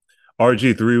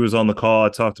RG3 was on the call. I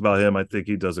talked about him. I think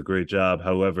he does a great job.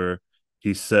 However,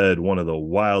 he said one of the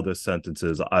wildest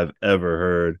sentences I've ever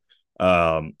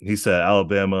heard. He said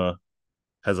Alabama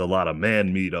has a lot of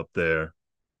man meat up there,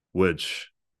 which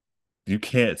you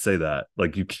can't say that.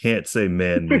 Like, you can't say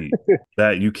man meat.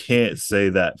 That you can't say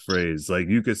that phrase. Like,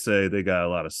 you could say they got a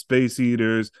lot of space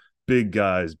eaters, big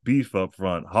guys, beef up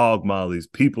front, hog mollies,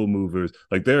 people movers.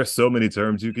 Like, there are so many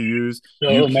terms you can use. You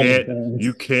So many can't things.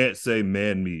 you can't say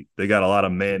man meat. They got a lot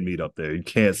of man meat up there. You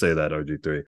can't say that,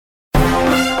 RG3.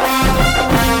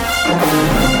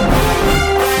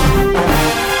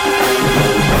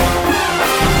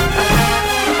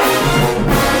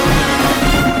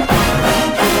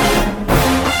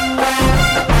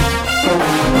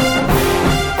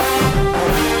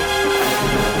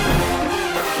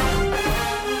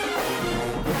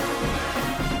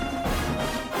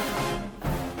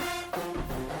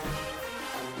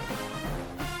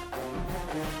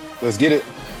 Let's get it.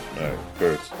 All right,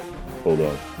 first, hold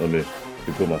on. Let me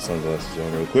put my sunglasses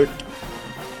on real quick.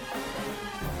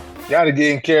 Gotta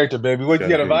get in character, baby. What you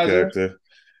Gotta got, a get in visor? character.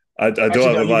 I don't Actually,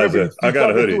 have no. a You remember visor. I you got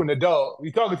a talking to hoodie. an adult.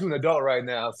 You talking to an adult right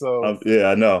now, so Yeah,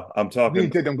 I know. I'm you need talking. to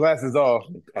take them glasses off.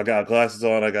 I got glasses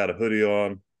on. I got a hoodie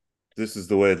on. This is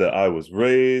the way that I was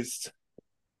raised.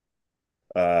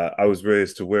 I was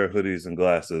raised to wear hoodies and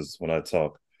glasses when I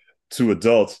talk to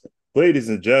adults. Ladies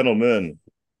and gentlemen,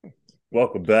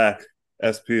 welcome back.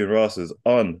 SP and Ross's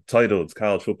Untitled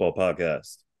College Football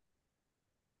Podcast.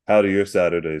 How do your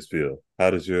Saturdays feel? How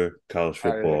does your college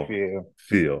How did it football feel?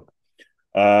 feel?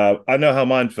 I know how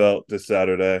mine felt this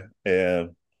Saturday.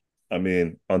 And I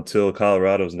mean, until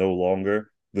Colorado's no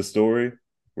longer the story,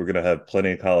 we're going to have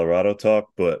plenty of Colorado talk.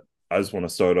 But I just want to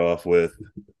start off with,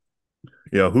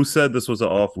 who said this was an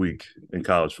off week in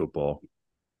college football?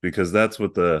 Because that's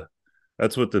what the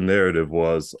narrative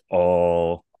was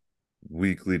all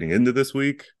week leading into this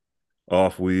week.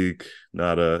 Off week,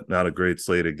 not a great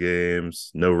slate of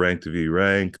games, no ranked to be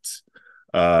ranked,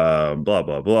 blah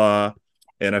blah blah.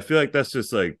 And I feel like that's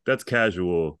just like that's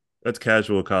casual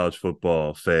college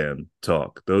football fan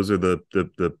talk. Those are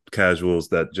the casuals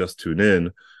that just tune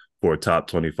in for a top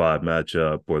 25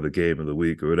 matchup or the game of the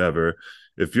week or whatever.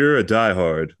 If you're a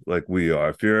diehard like we are,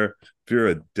 if you're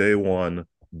a day one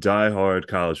diehard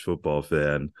college football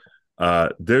fan,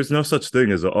 there's no such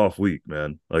thing as an off week,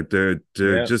 man. Like there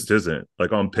Yeah. just isn't.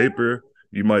 Like, on paper,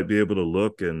 you might be able to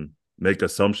look and make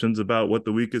assumptions about what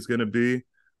the week is going to be,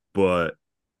 but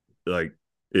like,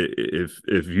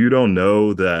 if you don't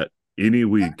know that any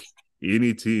week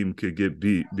any team could get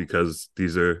beat because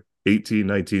these are 18,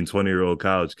 19, 20-year-old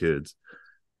college kids,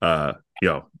 uh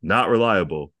not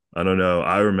reliable. I don't know.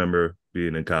 I remember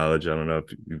being in college. I don't know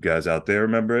if you guys out there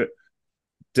remember it.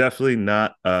 Definitely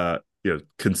not.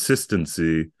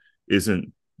 Consistency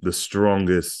isn't the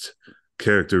strongest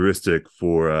characteristic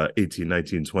for 18,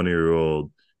 19,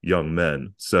 20-year-old young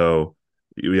men. So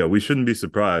yeah, we shouldn't be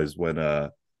surprised when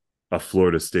a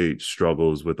Florida State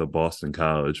struggles with a Boston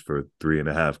College for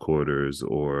 3.5 quarters,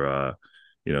 or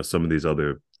some of these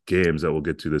other games that we'll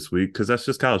get to this week, because that's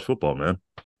just college football, man.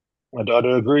 My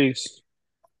daughter agrees.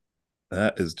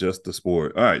 That is just the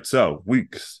sport. All right, so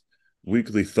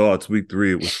weekly thoughts. Week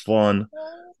 3, it was fun.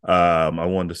 I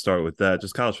wanted to start with that.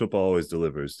 Just college football always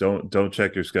delivers. Don't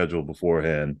check your schedule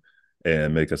beforehand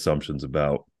and make assumptions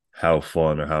about how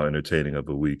fun or how entertaining of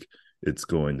a week it's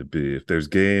going to be. If there's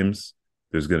games,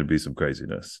 there's going to be some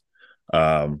craziness.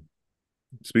 Um,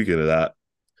 Speaking of that,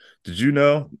 did you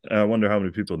know? I wonder how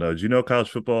many people know. Did you know college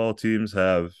football teams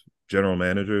have general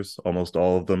managers? Almost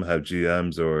all of them have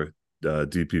GMs or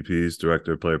DPPs,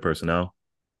 director of player personnel.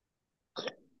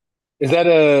 Is that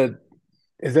a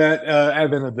is that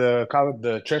advent of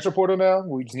the transfer portal now?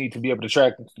 We just need to be able to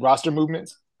track roster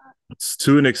movements, It's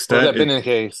to an or has extent. that been in the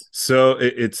case? So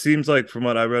it seems like, from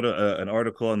what I read, an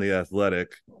article on The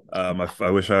Athletic. I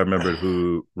wish I remembered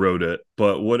who wrote it,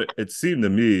 but what it seemed to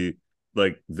me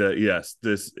like that, yes,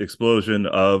 this explosion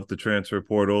of the transfer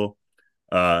portal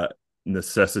uh,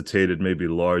 necessitated maybe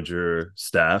larger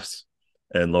staffs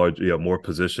and more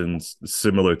positions,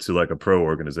 similar to like a pro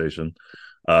organization,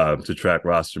 to track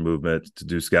roster movement, to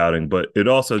do scouting. But it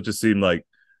also just seemed like,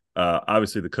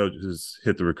 obviously the coaches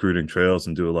hit the recruiting trails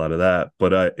and do a lot of that,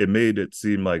 but it made it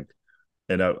seem like,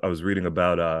 and I was reading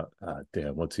about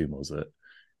damn, what team was it?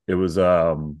 It was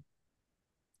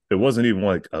it wasn't even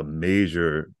like a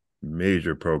major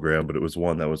program, but it was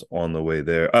one that was on the way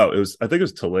there. Oh, it was, I think it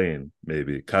was Tulane,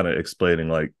 maybe, kind of explaining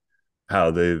like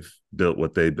how they've built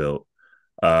what they built.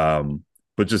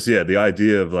 But just, yeah, the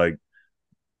idea of like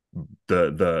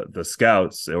the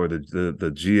scouts or the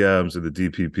GMs or the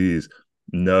DPPs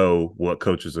know what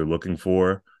coaches are looking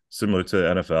for. similar to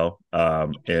the NFL,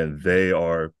 and they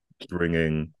are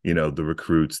bringing the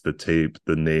recruits, the tape,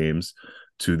 the names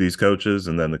to these coaches,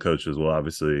 and then the coaches will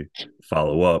obviously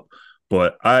follow up.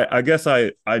 But I guess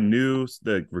I knew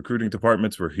the recruiting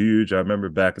departments were huge. I remember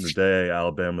back in the day,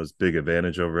 Alabama's big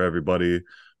advantage over everybody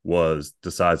was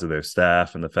the size of their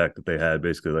staff and the fact that they had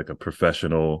basically like a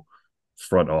professional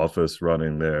front office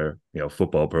running their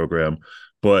football program.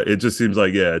 But it just seems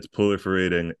like it's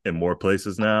proliferating in more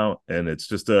places now, and it's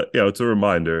just it's a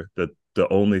reminder that the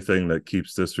only thing that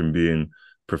keeps this from being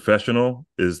professional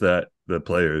is that the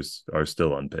players are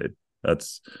still unpaid.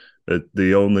 That's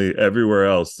the only. Everywhere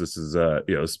else this is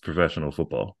it's professional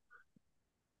football.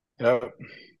 Yep.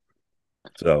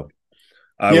 So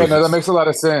I Yeah, was no, that just makes a lot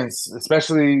of sense,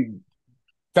 especially the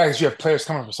fact that you have players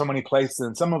coming from so many places,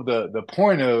 and some of the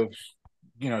point of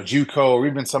JUCO or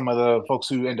even some of the folks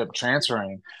who end up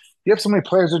transferring. You have so many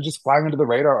players that are just flying under the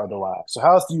radar otherwise. So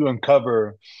how else do you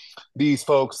uncover these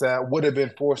folks that would have been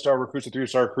 4-star recruits or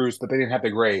 3-star recruits, but they didn't have the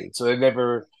grade, so they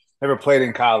never played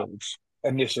in college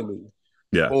initially,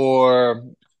 yeah. or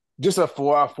just a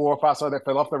four or 5-star that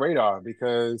fell off the radar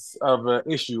because of an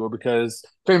issue or because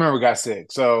family member got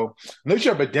sick. So unless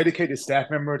you have a dedicated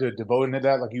staff member to devoting to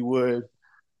that, like you would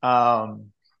um,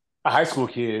 a high school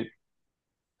kid,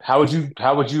 how would you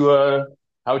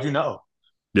know?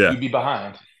 Yeah. You'd be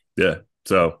behind. Yeah.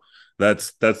 So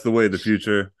that's the way of the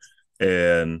future.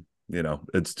 And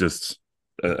it's just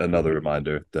another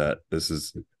reminder that this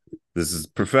is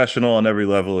professional on every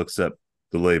level except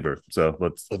the labor. So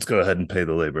let's go ahead and pay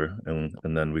the labor,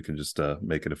 and then we can just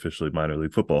make it officially minor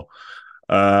league football.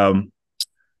 Um,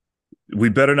 we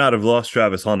better not have lost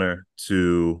Travis Hunter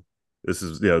to this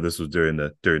was during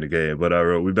the game, but I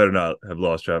wrote we better not have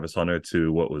lost Travis Hunter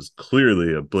to what was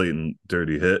clearly a blatant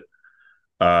dirty hit.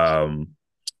 Um,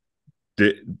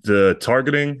 the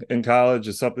targeting in college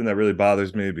is something that really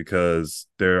bothers me because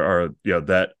there are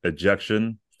that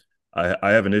ejection.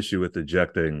 I have an issue with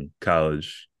ejecting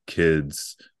college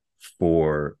kids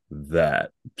for that,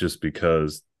 just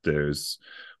because there's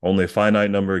only a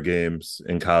finite number of games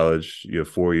in college. You have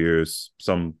 4 years.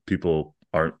 Some people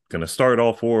aren't going to start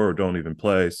all four or don't even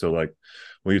play. So like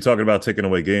when you're talking about taking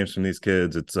away games from these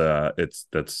kids,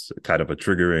 that's kind of a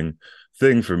triggering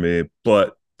thing for me.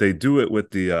 But they do it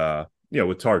with the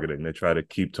with targeting. They try to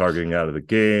keep targeting out of the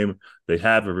game. They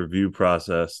have a review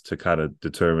process to kind of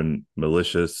determine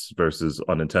malicious versus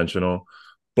unintentional,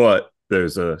 but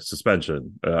there's a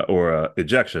suspension or a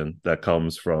ejection that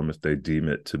comes from if they deem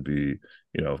it to be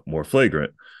more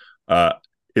flagrant. Uh,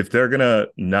 if they're gonna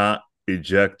not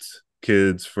eject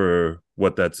kids for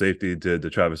what that safety did to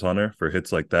Travis Hunter for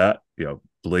hits like that,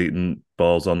 blatant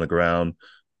balls on the ground,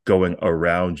 going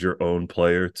around your own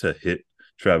player to hit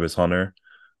Travis Hunter.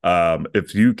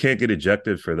 If you can't get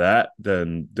ejected for that,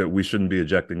 then that we shouldn't be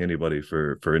ejecting anybody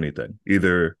for anything.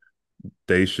 Either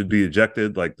they should be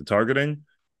ejected like the targeting,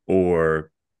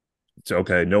 or it's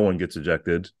okay, no one gets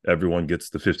ejected, everyone gets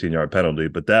the 15-yard penalty.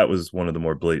 But that was one of the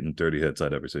more blatant dirty hits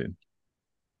I'd ever seen.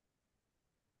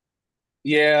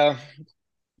 Yeah,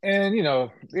 and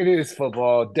it is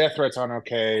football. Death threats aren't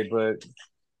okay, but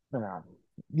you know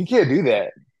you can't do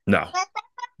that. No,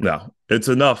 no, it's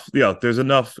enough. There's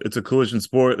enough. It's a collision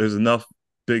sport. There's enough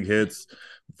big hits.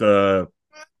 The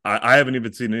I haven't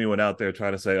even seen anyone out there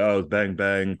trying to say, "Oh, bang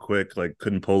bang, quick," like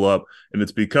couldn't pull up, and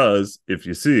it's because if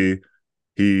you see,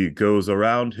 he goes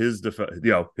around his own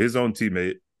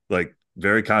teammate, like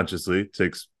very consciously,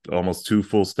 takes almost 2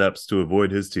 full steps to avoid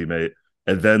his teammate,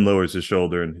 and then lowers his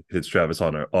shoulder and hits Travis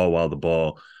Hunter, all while the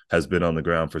ball has been on the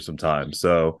ground for some time.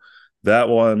 So that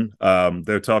one,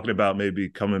 they're talking about maybe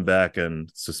coming back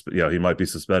and he might be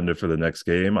suspended for the next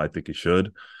game. I think he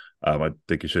should. I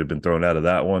think he should have been thrown out of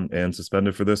that one and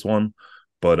suspended for this one.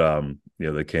 But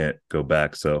they can't go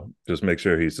back. So just make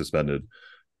sure he's suspended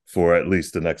for at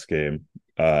least the next game.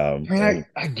 I mean, And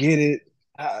I get it.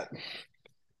 Uh,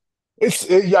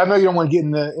 yeah, I know you don't want to get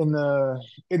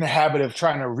in the habit of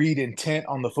trying to read intent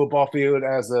on the football field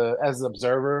as an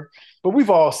observer, but we've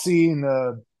all seen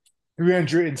the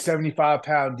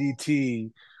 375-pound DT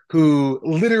who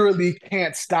literally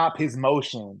can't stop his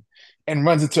motion and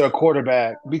runs into a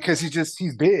quarterback because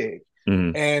he's big.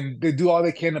 mm-hmm. And they do all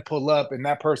they can to pull up, and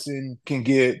that person can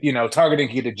get,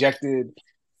 targeting, get ejected.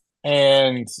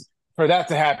 And for that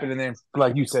to happen, and then,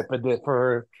 like you said, for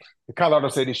the Colorado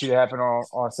State issue to happen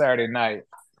on Saturday night,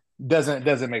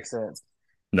 doesn't make sense.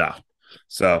 No.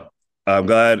 So I'm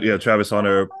glad, Travis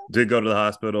Hunter did go to the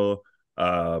hospital.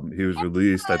 He was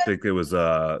released. I think it was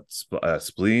a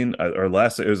spleen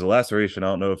it was a laceration. I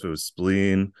don't know if it was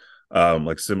spleen. I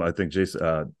think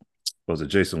Jason was it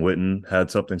Jason Witten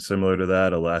had something similar to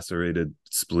that, a lacerated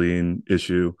spleen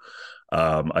issue.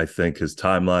 I think his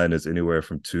timeline is anywhere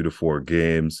from 2 to 4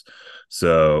 games.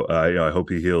 So, I hope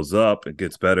he heals up and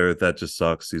gets better. That just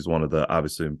sucks. He's one of the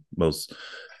obviously most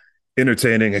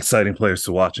entertaining, exciting players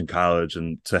to watch in college,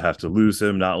 and to have to lose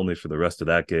him not only for the rest of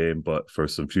that game, but for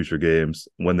some future games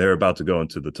when they're about to go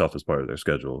into the toughest part of their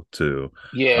schedule too.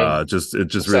 Yeah, It just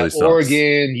what's that? really sucks.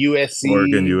 Oregon,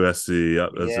 Oregon, USC. USC, yep,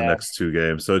 as the Yeah, next 2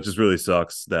 games. So it just really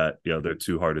sucks that their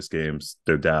 2 hardest games,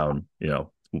 they're down,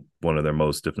 one of their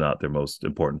most, if not their most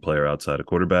important player outside of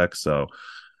quarterback. So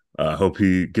hope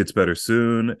he gets better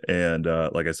soon. And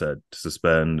like I said,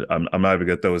 suspend. I'm not even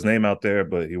gonna throw his name out there,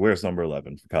 but he wears number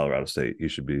 11 for Colorado State. He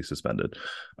should be suspended.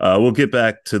 We'll get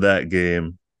back to that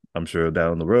game, I'm sure,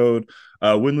 down the road.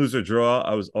 Win, lose, or draw.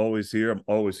 I was always here. I'm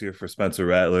always here for Spencer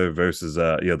Rattler versus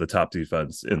the top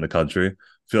defense in the country. I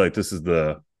feel like this is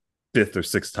the fifth or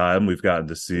sixth time we've gotten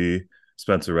to see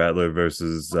Spencer Rattler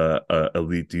versus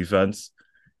elite defense.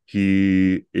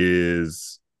 He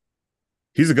is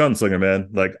he's a gunslinger, man.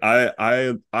 Like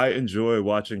I enjoy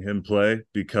watching him play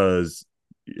because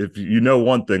if you know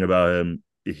one thing about him,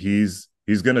 he's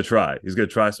gonna try. He's gonna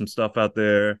try some stuff out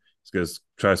there. He's gonna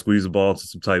try to squeeze the ball into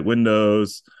some tight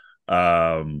windows. He's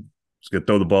gonna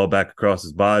throw the ball back across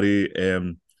his body,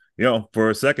 and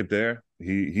for a second there,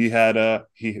 he had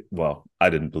well, I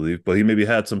didn't believe, but he maybe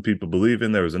had some people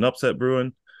believing there was an upset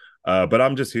brewing. But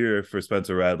I'm just here for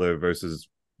Spencer Rattler versus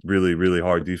really, really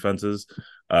hard defenses,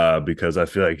 because I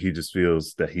feel like he just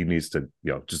feels that he needs to,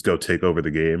 just go take over the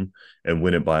game and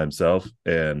win it by himself.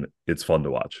 And it's fun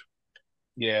to watch.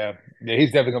 yeah, yeah.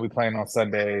 He's definitely gonna be playing on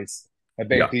Sundays. I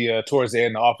think Yeah. the towards the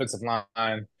end, the offensive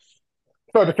line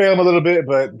started to fail him a little bit,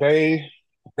 but they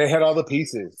had all the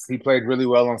pieces. He played really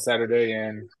well on Saturday,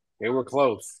 and they were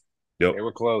close. Yep. They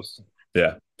were close.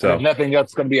 Yeah. And if So, nothing else,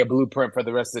 it's going to be a blueprint for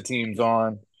the rest of the teams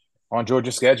on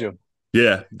Georgia's schedule.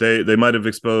 yeah, they might have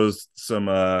exposed some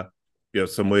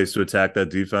ways to attack that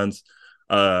defense.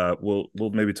 We'll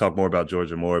maybe talk more about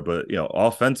Georgia more, but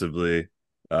offensively,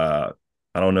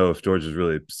 I don't know if Georgia's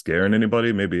really scaring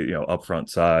anybody. Maybe upfront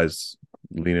size,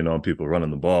 leaning on people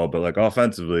running the ball, but like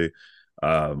offensively,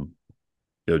 um,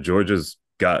 Georgia's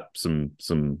got some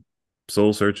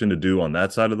soul searching to do on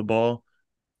that side of the ball.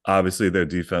 Obviously, their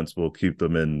defense will keep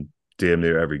them in damn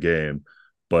near every game.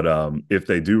 But if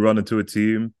they do run into a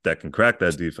team that can crack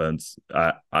that defense,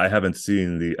 I haven't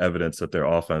seen the evidence that their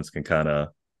offense can kind of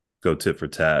go tit for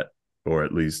tat, or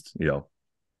at least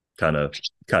kind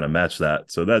of match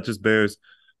that. So that just bears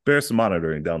some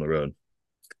monitoring down the road.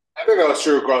 I think that was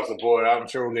true across the board. I'm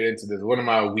sure we'll get into this. One of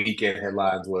my weekend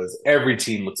headlines was every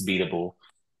team looks beatable.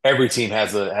 Every team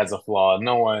has a flaw.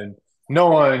 No one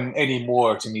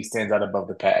anymore to me stands out above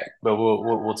the pack. But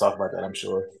we'll talk about that, I'm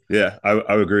sure. Yeah, I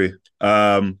would agree.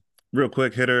 Real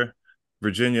quick hitter,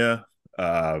 Virginia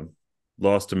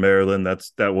lost to Maryland.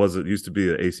 It used to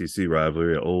be an ACC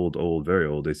rivalry, an old, very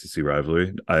old ACC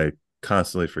rivalry. I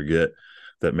constantly forget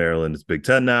that Maryland is Big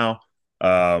Ten now.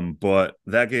 But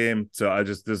that game, so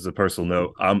this is a personal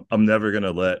note. I'm never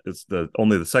gonna let it's the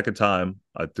only the second time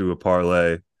I threw a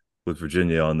parlay with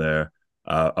Virginia on there.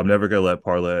 I'm never gonna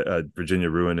let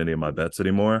Virginia ruin any of my bets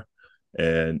anymore.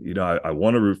 And I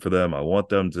want to root for them. I want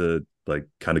them to like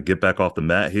kind of get back off the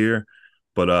mat here.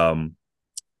 But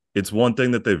it's one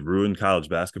thing that they've ruined college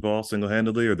basketball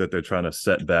single-handedly, or that they're trying to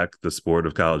set back the sport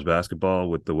of college basketball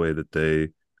with the way that they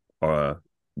are,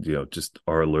 just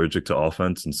are allergic to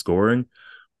offense and scoring.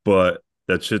 But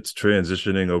that shit's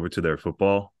transitioning over to their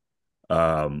football.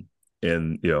 And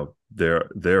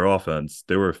their offense,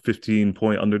 they were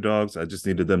 15-point underdogs. I just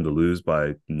needed them to lose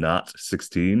by not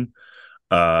 16.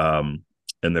 And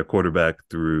their quarterback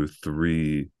threw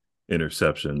 3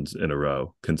 interceptions in a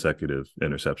row, consecutive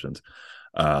interceptions.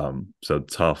 So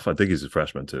tough. I think he's a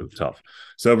freshman too. Tough.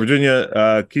 So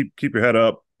Virginia, keep your head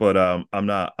up. But I'm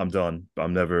not. I'm done.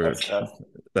 I'm never. That's tough.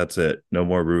 That's it. No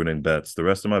more ruining bets. The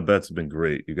rest of my bets have been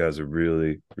great. You guys are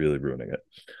really, really ruining it.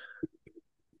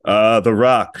 The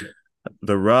Rock.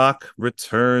 The Rock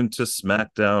returned to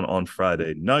SmackDown on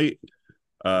Friday night.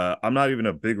 I'm not even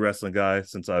a big wrestling guy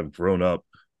since I've grown up,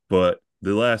 but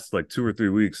the last like 2 or 3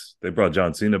 weeks, they brought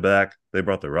John Cena back. They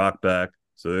brought The Rock back.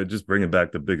 So they're just bringing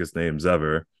back the biggest names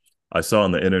ever. I saw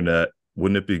on the internet,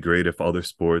 wouldn't it be great if other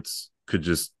sports could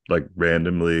just like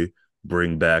randomly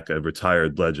bring back a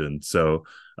retired legend? So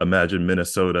imagine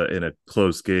Minnesota in a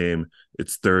close game.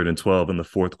 It's 3rd and 12 in the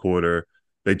fourth quarter.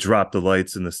 They drop the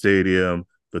lights in the stadium.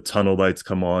 The tunnel lights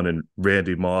come on, and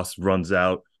Randy Moss runs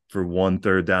out for 1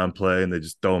 third down play, and they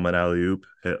just throw him an alley oop,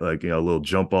 hit like a little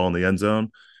jump ball in the end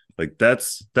zone. Like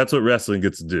that's what wrestling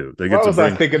gets to do. They get Why to was I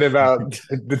bring thinking about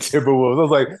the Timberwolves? I was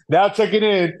like, now checking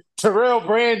in, Terrell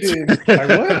Brandon. Like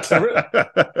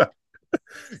what?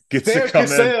 gets to Sam come in.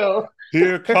 Cassell.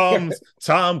 Here comes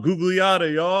Tom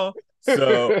Gugliotta, y'all.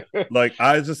 So like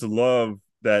I just love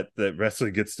that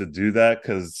wrestling gets to do that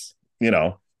because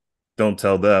don't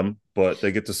tell them, but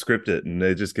they get to script it and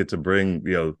they just get to bring,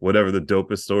 whatever the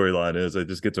dopest storyline is, they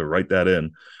just get to write that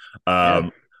in. Yeah.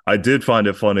 I did find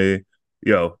it funny,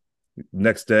 you know,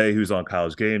 next day he was on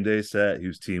College Game Day set. He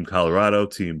was Team Colorado,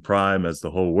 Team Prime, as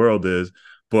the whole world is.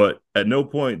 But at no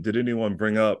point did anyone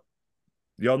bring up,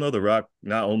 y'all know The Rock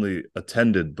not only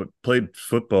attended but played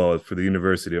football for the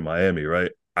University of Miami,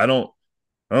 right? I don't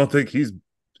think he's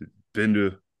been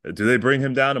to. Do they bring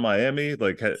him down to Miami?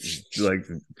 Like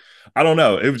I don't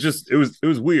know. It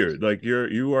was weird. Like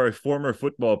you are a former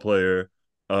football player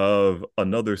of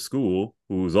another school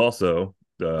who is also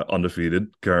undefeated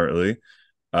currently.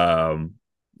 Um,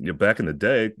 back in the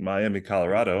day, Miami,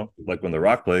 Colorado, like when The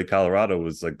Rock played, Colorado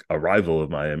was like a rival of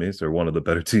Miami's or one of the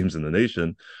better teams in the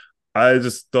nation. I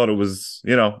just thought it was,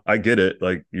 I get it.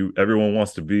 Like everyone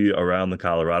wants to be around the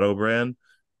Colorado brand,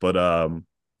 but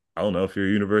I don't know if you're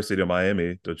University of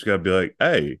Miami, don't you gotta be like,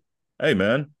 hey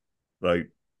man, like,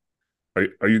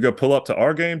 are you gonna pull up to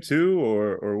our game too,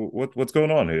 or what's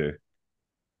going on here?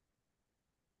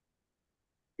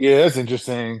 Yeah, that's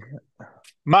interesting.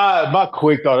 My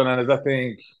quick thought on that is I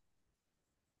think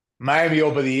Miami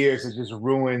over the years has just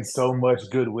ruined so much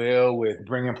goodwill with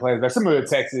bringing players back. Similar to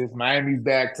Texas, Miami's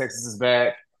back, Texas is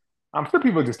back. I'm sure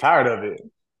people are just tired of it.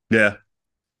 Yeah,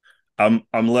 I'm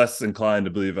less inclined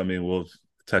to believe. I mean, well,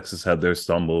 Texas had their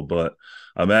stumble, but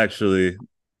I'm actually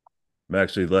I'm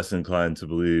actually less inclined to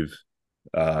believe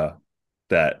uh,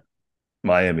 that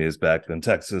Miami is back than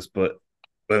Texas, but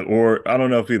or I don't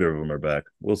know if either of them are back.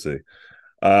 We'll see.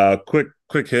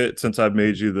 Quick hit since I've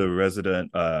made you the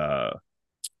resident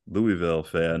Louisville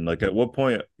fan. Like, at what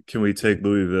point can we take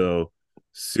Louisville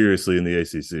seriously in the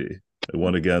ACC? They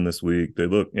won again this week. They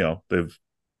look,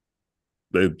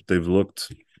 they've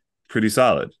looked pretty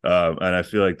solid, and I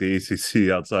feel like the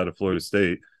ACC outside of Florida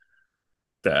State,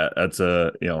 that's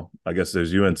a I guess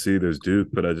there's UNC, there's Duke,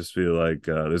 but I just feel like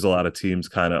there's a lot of teams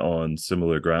kind of on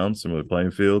similar ground, similar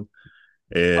playing field,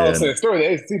 Oh, so and the story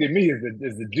that ACC to me is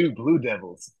the Duke Blue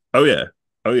Devils. oh yeah,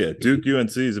 oh yeah, Duke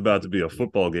UNC is about to be a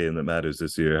football game that matters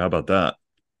this year. How about that?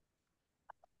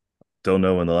 Don't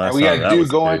know when the And last we time got that Duke was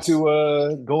the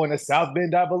case. going to South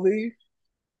Bend, I believe.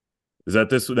 Is that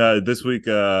this week?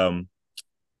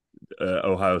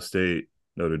 Ohio State,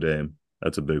 Notre Dame.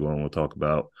 That's a big one we'll talk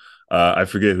about. I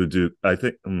forget who Duke. I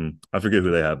forget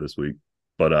who they have this week,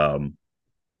 but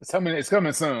It's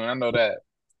coming soon. I know that.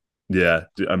 yeah.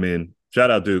 I mean,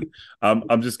 shout out Duke.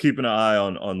 I'm just keeping an eye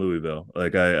on Louisville.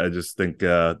 Like I just think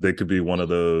they could be one of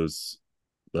those,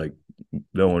 like,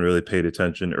 no one really paid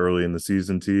attention early in the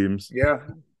season teams Yeah.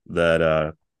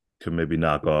 that could maybe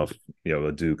knock off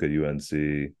a Duke, a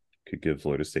UNC, could give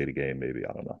Florida State a game. Maybe,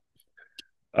 I don't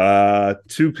know.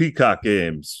 Two Peacock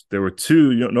games. There were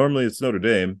two. Normally it's Notre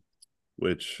Dame,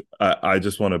 which I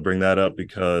just want to bring that up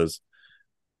because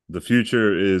the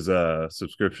future is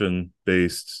subscription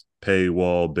based,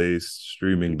 paywall based,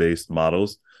 streaming based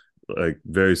models. Like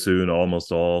very soon,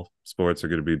 almost all sports are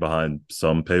going to be behind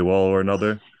some paywall or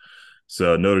another.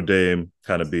 So Notre Dame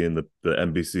kind of being the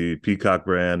NBC Peacock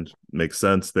brand makes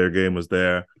sense. Their game was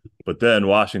there, but then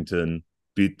Washington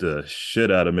beat the shit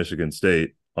out of Michigan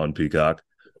State on Peacock.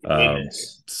 Um,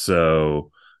 Goodness. so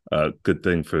good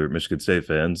thing for Michigan State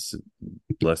fans,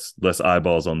 less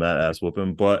eyeballs on that ass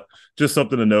whooping. But just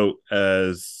something to note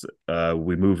as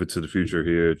we move into the future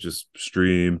here. Just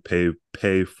stream,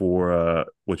 pay for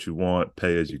what you want,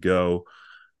 pay as you go.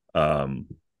 Um,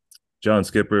 John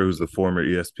Skipper, who's the former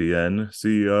ESPN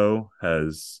CEO,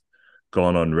 has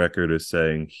gone on record as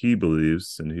saying he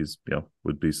believes, and he's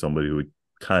would be somebody who would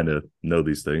kind of know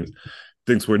these things,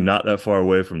 thinks we're not that far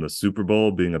away from the Super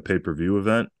Bowl being a pay-per-view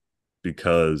event,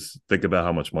 because think about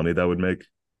how much money that would make.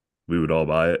 We would all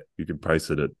buy it. You could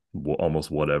price it at almost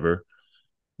whatever.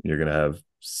 You're going to have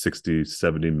 60,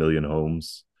 70 million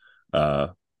homes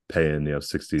paying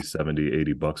 60, 70,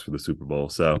 80 bucks for the Super Bowl.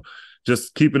 So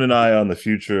just keeping an eye on the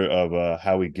future of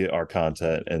how we get our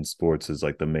content, and sports is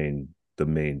like the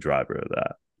main driver of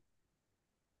that.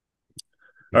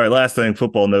 All right, last thing,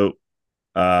 football note.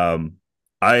 um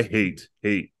I hate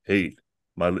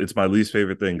it's my least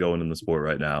favorite thing going in the sport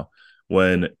right now,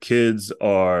 when kids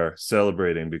are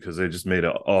celebrating because they just made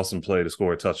an awesome play to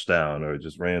score a touchdown, or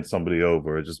just ran somebody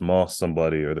over, or just mossed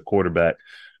somebody, or the quarterback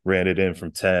ran it in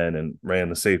from 10 and ran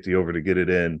the safety over to get it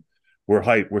in. We're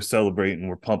hyped, we're celebrating,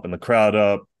 we're pumping the crowd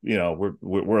up,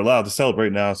 we're allowed to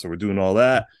celebrate now, so we're doing all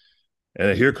that.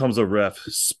 And here comes a ref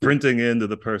sprinting into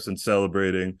the person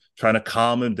celebrating, trying to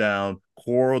calm him down,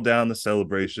 quarrel down the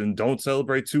celebration. Don't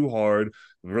celebrate too hard.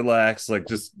 Relax, like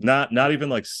just not even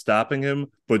like stopping him,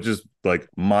 but just like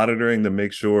monitoring to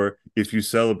make sure if you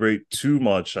celebrate too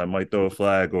much, I might throw a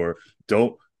flag or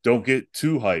don't get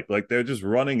too hyped. Like they're just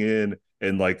running in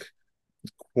and like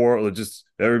quarrel, just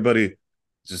everybody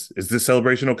just is this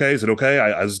celebration okay? Is it okay?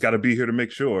 I just got to be here to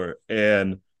make sure.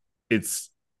 And it's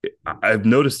I've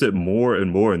noticed it more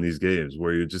and more in these games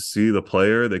where you just see the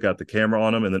player, they got the camera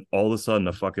on him, and then all of a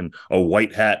sudden a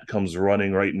white hat comes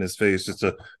running right in his face just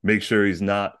to make sure he's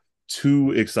not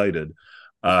too excited.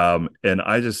 And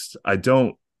I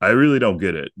really don't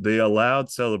get it. They allowed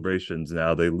celebrations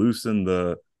now. They loosened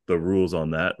the rules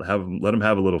on that. Let them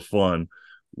have a little fun.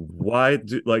 Why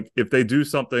do like if they do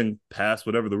something past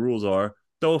whatever the rules are,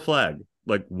 throw a flag.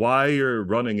 Like why you're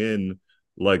running in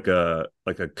like a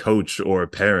coach or a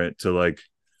parent to like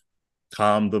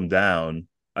calm them down.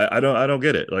 I don't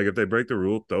get it. Like if they break the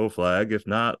rule, throw a flag. If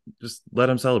not, just let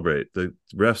them celebrate. The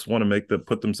refs want to make them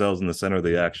put themselves in the center of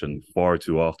the action far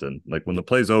too often. Like when the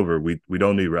play's over, we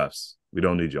don't need refs. We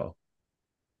don't need y'all.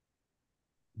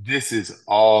 This is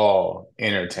all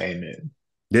entertainment.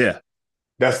 Yeah,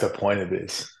 That's the point of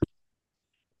this.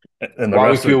 and the Why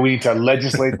we refs are feel we need to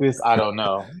legislate this, I don't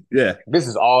know. yeah. This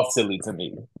is all silly to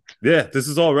me. Yeah, this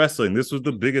is all wrestling. This was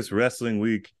the biggest wrestling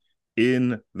week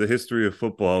in the history of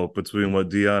football between what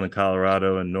Dion and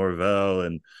Colorado and Norvell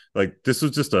and like this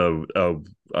was just a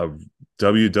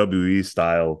WWE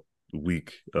style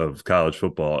week of college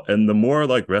football. And the more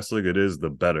like wrestling it is, the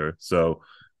better. So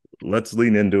let's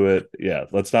lean into it. Yeah,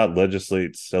 let's not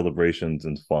legislate celebrations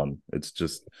and fun. It's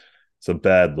a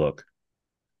bad look.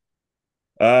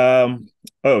 Um.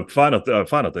 Oh, final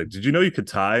thing. Did you know you could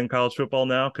tie in college football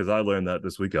now? Because I learned that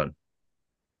this weekend.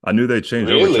 I knew they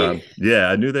changed Really? overtime. Yeah,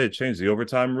 I knew they had changed the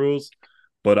overtime rules,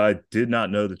 but I did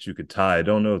not know that you could tie. I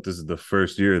don't know if this is the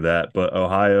first year of that, but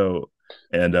Ohio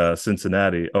and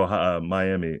Cincinnati,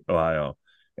 Miami, Ohio,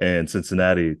 and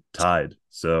Cincinnati tied.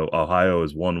 So Ohio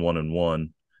is 1-1-1,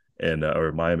 and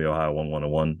or Miami, Ohio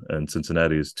 1-1-1, and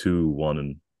Cincinnati is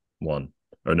 2-1-1,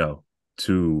 or no,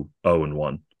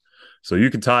 2-0-1. So you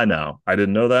can tie now. I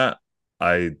didn't know that.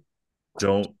 I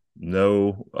don't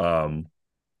know.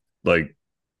 Like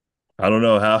I don't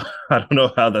know how I don't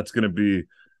know how that's going to be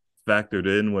factored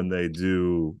in when they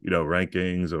do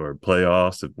rankings or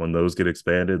playoffs when those get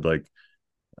expanded. Like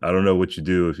I don't know what you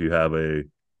do if you have a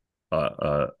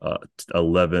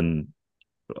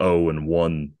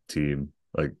 11-0-1 team.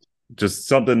 Like just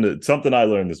something I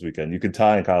learned this weekend. You can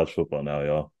tie in college football now,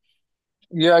 y'all.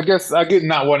 Yeah, I guess I get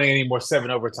not wanting any more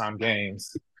seven overtime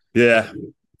games. Yeah,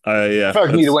 I yeah, feel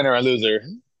like you need a winner and loser.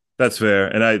 that's fair.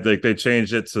 And I like they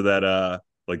changed it so that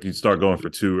like you start going for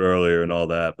two earlier and all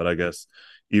that. But I guess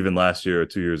even last year or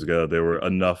 2 years ago, there were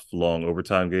enough long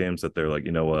overtime games that they're like,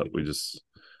 you know what, we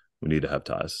need to have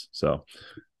ties. So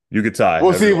you could tie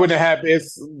We'll see everyone. when it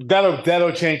happens.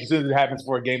 That'll change as soon as it happens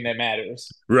for a game that matters.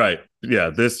 Right. Yeah.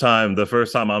 This time, the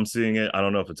first time I'm seeing it, I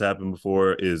don't know if it's happened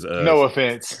before, is No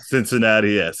offense.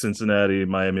 Cincinnati, yeah, Cincinnati,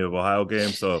 Miami of Ohio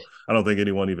game. So I don't think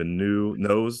anyone even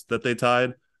knows that they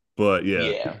tied. But yeah,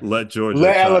 Yeah. let Georgia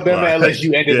Let tie. Alabama Like,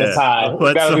 LSU end in a yeah, tie.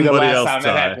 let That'll be the somebody last else time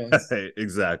that tie. happens.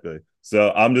 Exactly.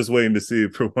 So I'm just waiting to see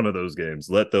for one of those games.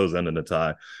 Let those end in a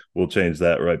tie. We'll change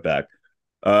that right back.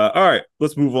 All right,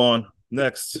 let's move on.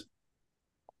 Next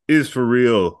is for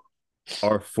real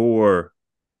our four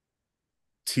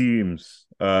teams.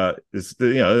 It's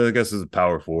I guess it's a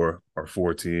power four, our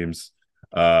four teams.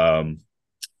 Um,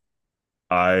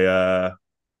 I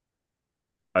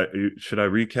I should I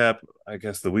recap? I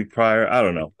guess the week prior. I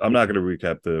don't know. I'm not going to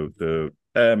recap the.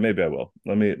 Maybe I will.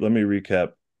 Let me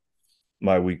recap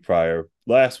my week prior.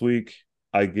 Last week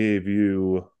I gave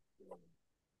you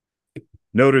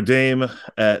Notre Dame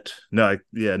at no,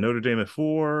 yeah, Notre Dame at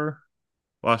 4,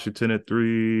 Washington at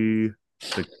 3, I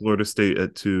think Florida State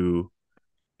at 2,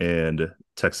 and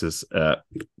Texas at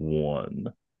 1.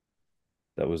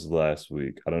 That was last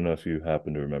week. I don't know if you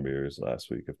happen to remember yours last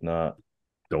week. If not,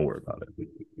 don't worry about it.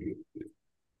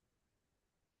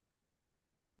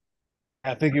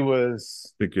 I think it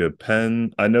was I think you had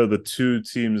Penn. I know the two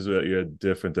teams that you had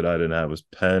different that I didn't have was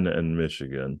Penn and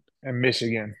Michigan. in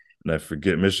Michigan. And I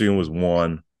forget Michigan was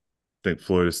 1. I think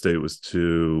Florida State was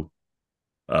 2.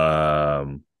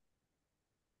 Um,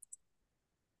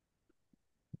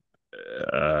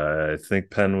 I think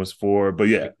Penn was 4. But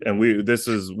yeah, and this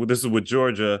is with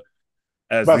Georgia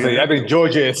as But the I think inevitable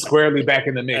Georgia is squarely back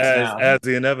in the mix now. as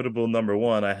the inevitable number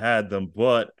 1. I had them,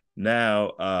 but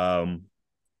now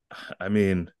I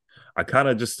mean, I kind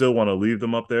of just still want to leave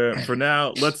them up there for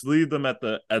now. Let's leave them at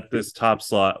this top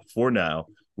slot for now.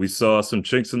 We saw some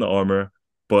chinks in the armor,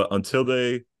 but until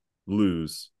they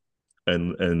lose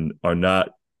and are not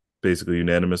basically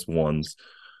unanimous ones,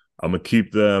 I'm gonna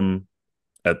keep them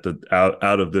at the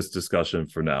out of this discussion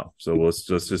for now. So let's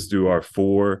just do our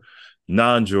four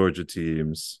non-Georgia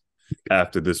teams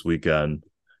after this weekend.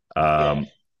 Yeah. Um,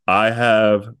 I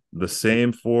have the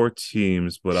same four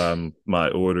teams, but my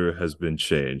order has been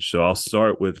changed. So I'll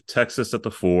start with Texas at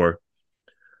the four,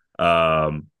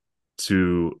 um,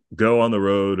 to go on the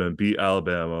road and beat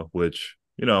Alabama, which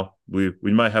we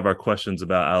might have our questions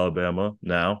about Alabama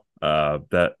now.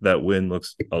 That win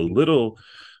looks a little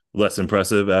less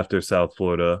impressive after South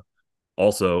Florida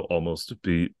also almost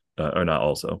beat or not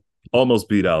also almost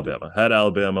beat Alabama. Had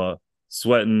Alabama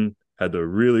sweating, had to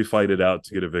really fight it out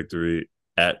to get a victory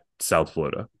at South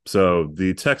Florida. So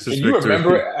the Texas Can you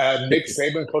remember victory. Nick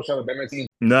Saban coach Alabama team?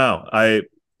 No, I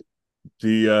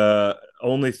the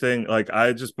only thing like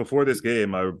I just before this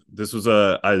game, I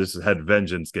just had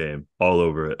vengeance game all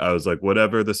over it. I was like,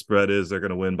 whatever the spread is, they're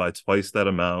gonna win by twice that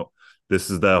amount. This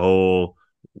is that whole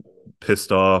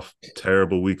pissed off,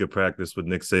 terrible week of practice with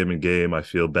Nick Saban game. I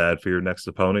feel bad for your next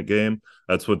opponent game.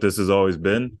 That's what this has always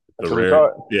been. That's what we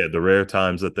call it. The rare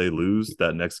times that they lose,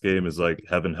 that next game is like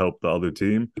heaven help the other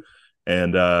team.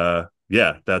 And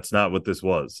yeah, that's not what this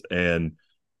was. And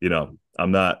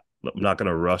I'm not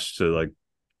gonna rush to like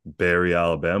bury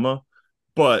Alabama,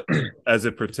 but as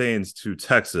it pertains to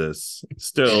Texas,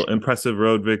 still impressive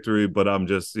road victory. But I'm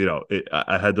just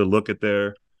I had to look at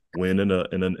their win in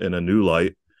a new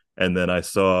light, and then I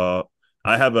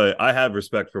have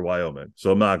respect for Wyoming,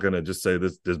 so I'm not gonna just say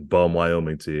this bum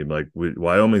Wyoming team. Like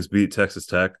Wyoming's beat Texas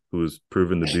Tech, who's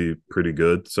proven to be pretty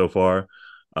good so far.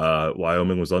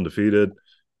 Wyoming was undefeated.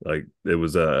 Like it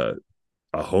was a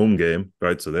home game,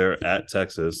 right? So they're at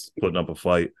Texas putting up a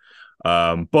fight.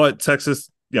 But Texas,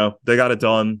 they got it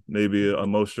done. Maybe an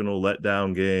emotional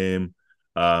letdown game.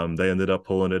 They ended up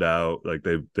pulling it out. Like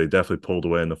they definitely pulled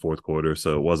away in the fourth quarter,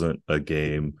 so it wasn't a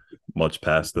game much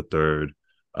past the third.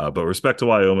 But respect to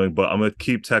Wyoming, but I'm gonna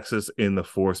keep Texas in the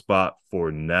 4 spot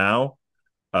for now.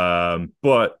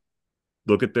 But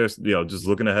look at their, just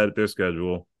looking ahead at their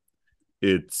schedule,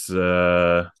 it's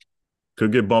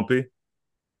could get bumpy.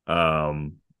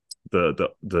 Um,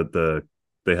 the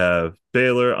they have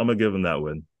Baylor. I'm gonna give them that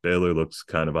win. Baylor looks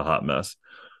kind of a hot mess,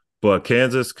 but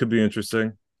Kansas could be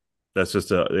interesting. That's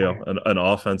just an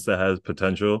offense that has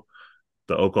potential.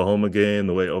 The Oklahoma game,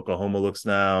 the way Oklahoma looks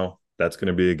now, that's going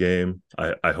to be a game.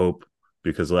 I hope,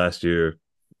 because last year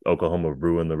Oklahoma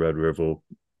ruined the Red River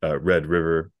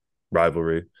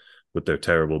rivalry with their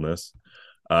terribleness.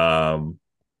 Um,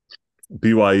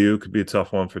 BYU could be a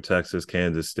tough one for Texas,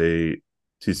 Kansas State,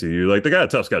 TCU. Like they got a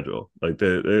tough schedule. Like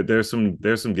there's some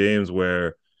games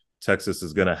where Texas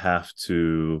is going to have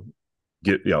to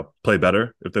play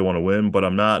better if they want to win. But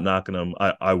I'm not knocking them.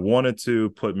 I wanted to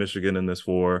put Michigan in this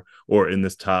 4 or in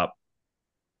this top,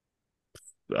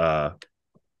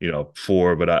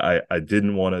 4, but I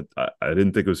didn't want to. I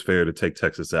didn't think it was fair to take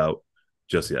Texas out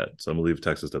just yet. So I'm gonna leave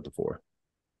Texas at the 4.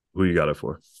 Who you got it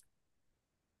for?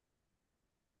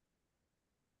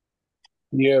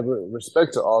 Yeah, but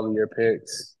respect to all of your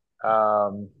picks.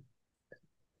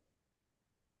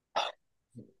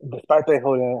 Despite they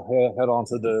held on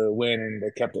to the win and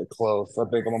they kept it close, I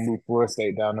think I'm gonna move Florida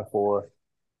State down to 4.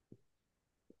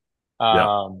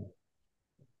 Yeah, Um,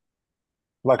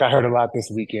 like I heard a lot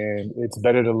this weekend, it's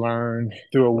better to learn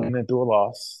through a win than through a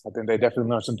loss. I think they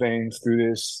definitely learned some things through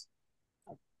this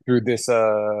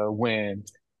win.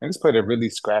 And just played a really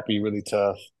scrappy, really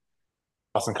tough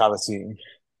Boston College team.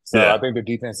 So I yeah, think the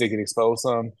defense did get exposed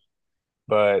some,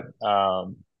 but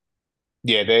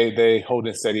yeah, they hold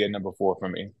it steady at number 4 for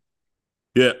me.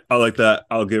 yeah. I like that.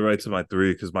 I'll get right to my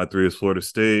 3 because my 3 is Florida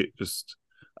State. Just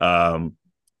um,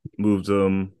 moved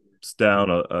them down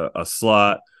a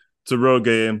slot. It's a road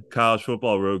game. College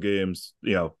football road games,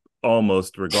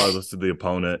 almost regardless of the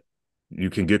opponent, you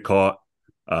can get caught.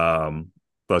 But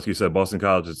like you said, Boston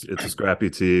College, it's a scrappy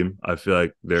team. I feel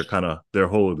like their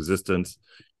whole existence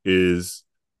is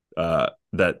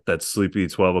that sleepy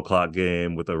 12 o'clock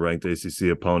game with a ranked ACC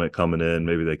opponent coming in.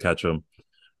 Maybe they catch them.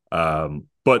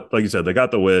 But like you said, they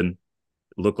got the win.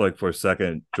 It looked like for a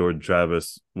second Jordan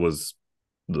Travis was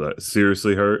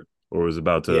seriously hurt or was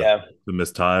about Yeah. to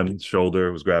miss time.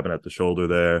 Shoulder was grabbing at the shoulder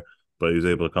there, but he was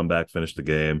able to come back, finish the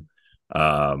game.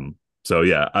 So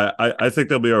yeah, I think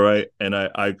they'll be all right, and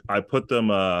I put them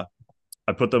ahead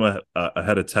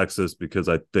of Texas because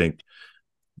I think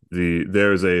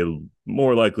there's a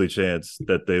more likely chance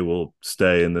that they will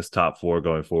stay in this top four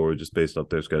going forward, just based off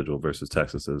their schedule versus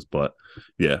Texas's. But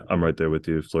yeah, I'm right there with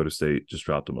you. Florida State just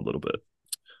dropped them a little bit.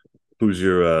 Who's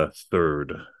your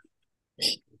third?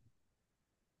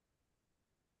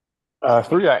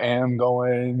 Three, I am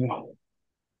going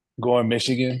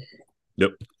Michigan.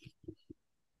 Yep.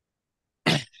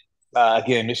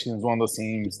 Again, Michigan is one of those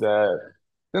teams that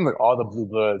seems like all the blue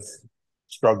bloods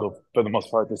struggled for the most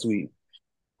part this week.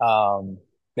 Um,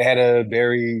 they had a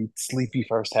very sleepy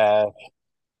first half.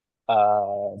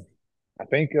 Uh, I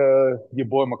think your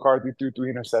boy McCarthy threw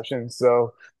three interceptions,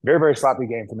 so very very sloppy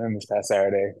game for them this past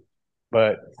Saturday.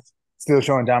 But still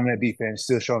showing dominant defense,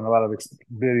 still showing a lot of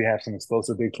ability to have some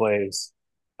explosive big plays.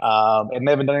 And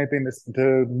they haven't done anything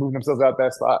to move themselves out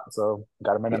that spot. So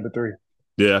got them at number three.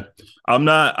 Yeah, I'm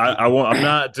not. I won't. I'm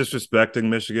not disrespecting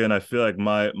Michigan. I feel like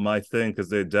my thing, because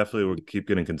they definitely would keep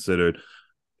getting considered.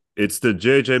 It's the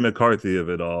JJ McCarthy of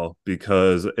it all,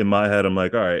 because in my head I'm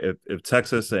like, all right, if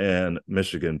Texas and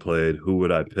Michigan played, who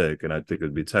would I pick? And I think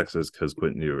it'd be Texas because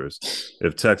Quentin Ewers.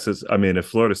 If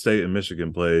Florida State and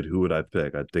Michigan played, who would I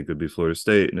pick? I think it'd be Florida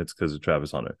State, and it's because of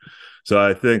Travis Hunter. So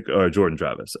I think, or Jordan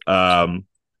Travis.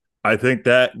 I think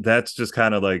that's just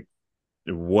kind of like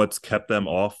what's kept them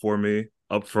off for me.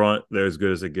 Up front, they're as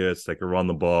good as it gets. They can run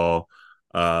the ball.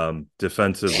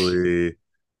 Defensively,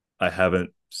 I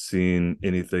haven't seen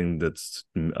anything that's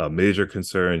a major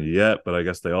concern yet, but I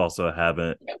guess they also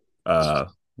haven't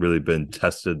really been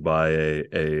tested by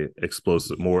a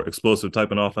more explosive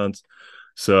type of offense.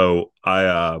 So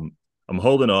I'm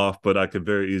holding off, but I could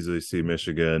very easily see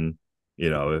Michigan.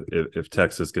 If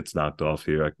Texas gets knocked off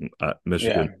here,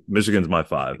 Yeah. Michigan's my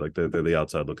five. Like they're the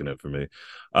outside looking in for me.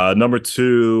 Number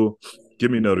two, give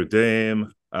me Notre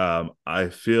Dame. I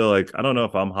feel like I don't know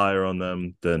if I'm higher on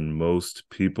them than most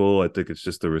people. I think it's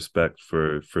just the respect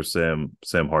for Sam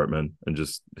Hartman and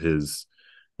just his,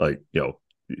 like,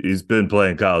 he's been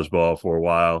playing college ball for a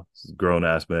while. He's a grown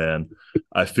ass man.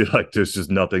 I feel like there's just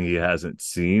nothing he hasn't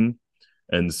seen,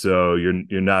 and so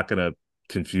you're not gonna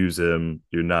confuse him.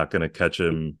 You're not gonna catch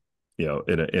him,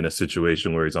 in a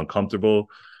situation where he's uncomfortable,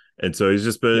 and so he's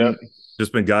Yep.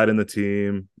 just been guiding the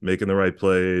team, making the right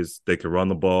plays. They can run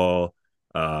the ball.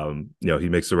 He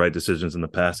makes the right decisions in the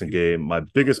passing game. My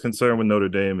biggest concern with Notre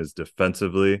Dame is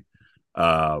defensively.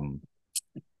 Um,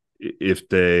 if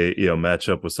they, match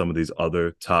up with some of these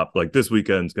other top, like this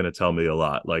weekend's going to tell me a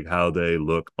lot, like how they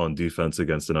look on defense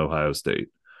against an Ohio State.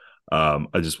 I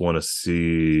just want to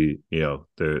see,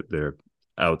 their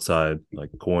outside, like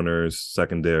corners,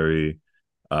 secondary,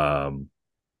 um,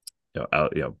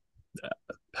 out,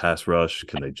 pass rush.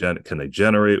 Can they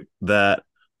generate that?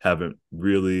 Haven't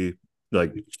really,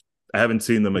 like, I haven't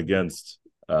seen them against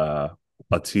a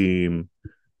team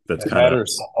that's That kind of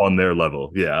matters. on their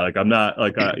level. Yeah, like I'm not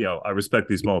like I respect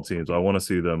these small teams. I want to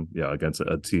see them, against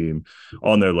a team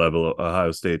on their level.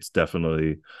 Ohio State's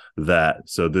definitely that.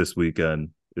 So this weekend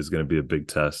is going to be a big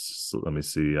test. So let me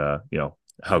see,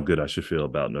 how good I should feel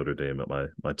about Notre Dame at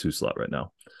my two slot right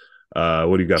now.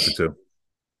 What do you got for two?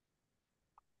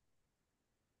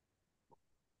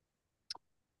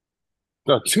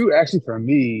 So two actually for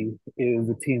me is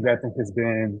the team that I think has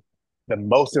been the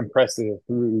most impressive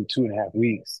through 2.5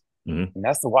 weeks, Mm-hmm. and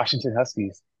that's the Washington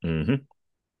Huskies. Mm-hmm.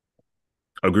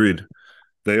 Agreed.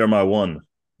 They are my one.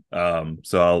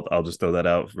 So I'll just throw that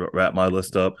out, wrap my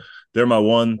list up. They're my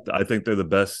one. I think they're the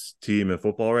best team in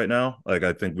football right now. Like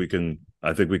I think we can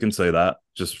say that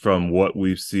just from what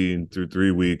we've seen through 3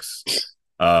 weeks.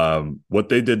 What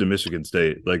they did to Michigan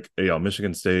State, like,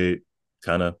 Michigan State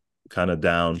kind of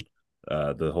down.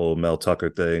 The whole Mel Tucker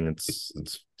thing. It's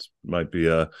might be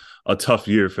a tough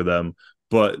year for them,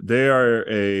 but they are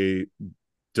a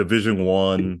Division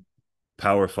 1,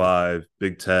 Power 5,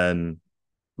 Big Ten.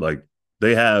 Like,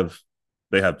 they have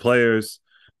players.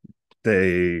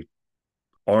 They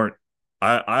aren't.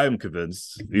 I'm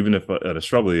convinced, even if at a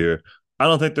struggle year, I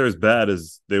don't think they're as bad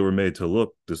as they were made to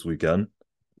look this weekend.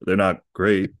 They're not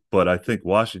great, but I think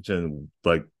Washington,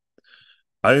 like,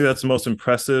 I think that's the most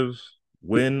impressive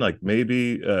win. Like,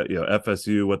 maybe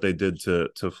FSU, what they did to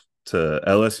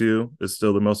LSU is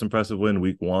still the most impressive win,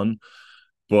 week 1.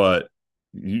 But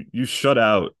you shut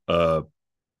out a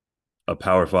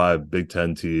Power 5 Big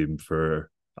Ten team for,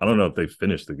 I don't know if they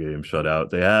finished the game shut out.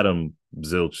 They had them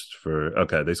zilched for,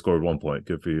 okay, they scored 1 point.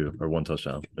 Good for you. Or one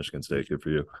touchdown. Michigan State. Good for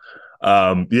you.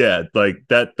 Yeah, like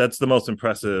that's the most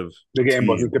impressive The game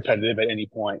wasn't team. competitive at any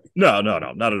point. No, no,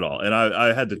 no, not at all. And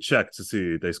I had to check to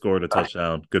see they scored a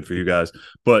touchdown. Good for you guys.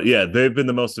 But yeah, they've been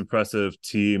the most impressive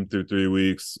team through 3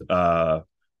 weeks.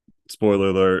 Spoiler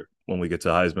alert, when we get to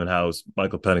Heisman House.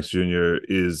 Michael Penix Jr.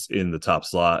 is in the top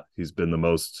slot. He's been the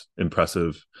most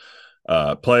impressive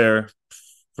player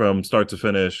from start to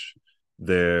finish.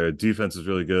 Their defense is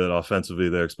really good. Offensively,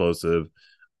 they're explosive.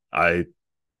 I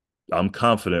I'm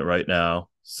confident right now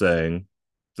saying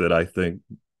that I think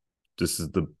this is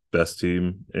the best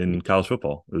team in college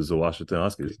football is the Washington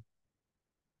Huskies.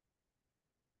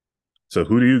 So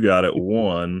who do you got at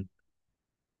one?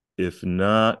 If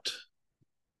not,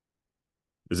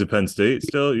 is it Penn State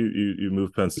still? You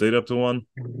move Penn State up to one?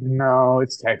 No,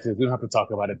 it's Texas. We don't have to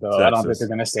talk about it though. I don't think they're Texas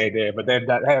going to stay there, but they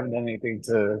haven't done anything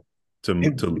to. to Them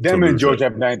and lose it. Georgia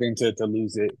haven't done anything to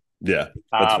lose it. Yeah,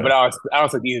 that's But fair. I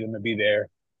don't think either of them will be there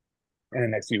in the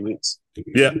next few weeks.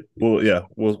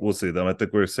 We'll see them. I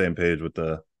think we're the same page with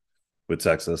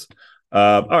Texas.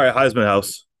 All right, Heisman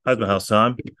House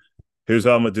time. Here's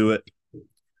how I'm gonna do it.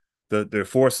 There are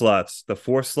four slots. The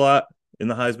fourth slot in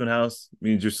the Heisman House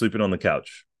means you're sleeping on the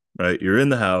couch, right? You're in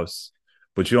the house,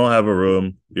 but you don't have a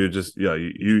room. You're just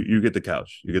you get the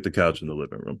couch. You get the couch in the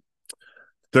living room.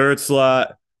 Third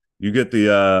slot, you get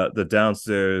the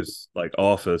downstairs like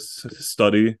office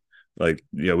study. Like,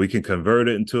 we can convert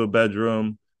it into a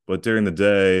bedroom, but during the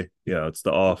day, it's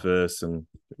the office and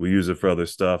we use it for other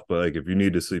stuff. But like if you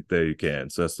need to sleep there, you can.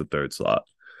 So that's the third slot.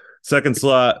 Second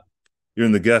slot, you're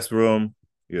in the guest room,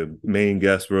 your main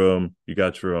guest room. You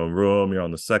got your own room. You're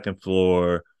on the second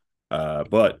floor,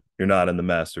 but you're not in the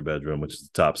master bedroom, which is the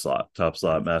top slot. Top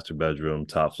slot, master bedroom,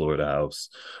 top floor of the house.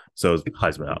 So it's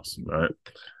Heisman House. All right.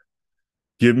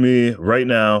 Give me right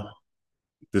now.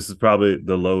 This is probably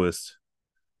the lowest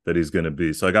that he's going to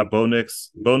be. So I got Bo Nix.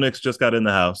 Bo Nix just got in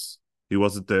the house. He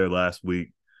wasn't there last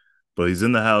week, but he's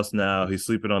in the house now. He's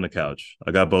sleeping on the couch.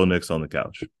 I got Bo Nix on the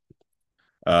couch.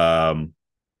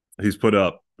 He's put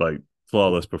up like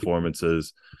flawless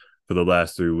performances for the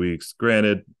last 3 weeks.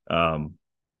 Granted,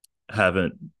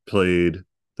 haven't played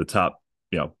the top,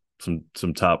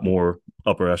 some top more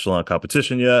upper echelon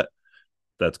competition yet.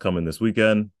 That's coming this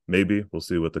weekend. Maybe we'll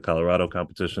see what the Colorado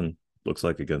competition looks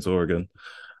like against Oregon.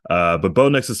 But Bo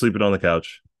Nix is sleeping on the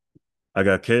couch. I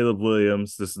got Caleb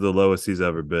Williams. This is the lowest he's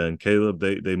ever been. Caleb,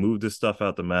 they moved his stuff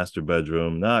out the master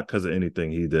bedroom, not because of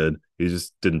anything he did. He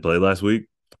just didn't play last week.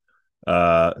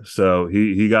 So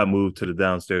he got moved to the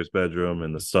downstairs bedroom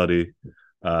in the study.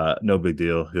 No big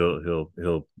deal.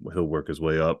 He'll work his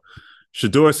way up.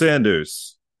 Shedeur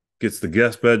Sanders gets the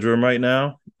guest bedroom right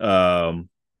now.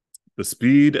 The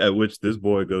speed at which this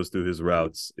boy goes through his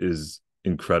routes is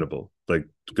incredible. Like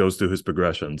goes through his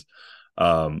progressions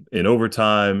in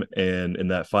overtime and in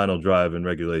that final drive in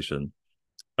regulation.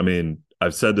 I mean,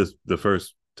 I've said this the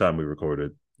first time we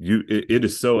recorded. It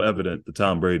is so evident the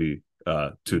Tom Brady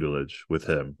tutelage with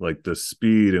him, like the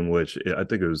speed in which I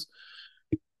think it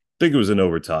was in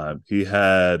overtime. He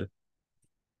had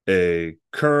a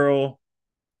curl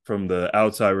from the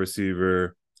outside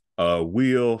receiver, a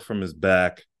wheel from his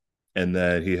back, and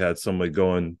then he had somebody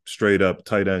going straight up,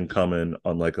 tight end coming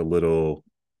on like a little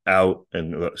out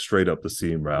and straight up the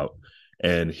seam route.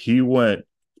 And he went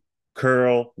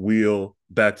curl, wheel,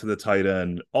 back to the tight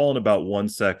end, all in about 1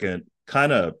 second,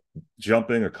 kind of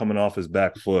jumping or coming off his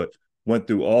back foot, went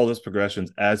through all his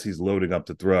progressions as he's loading up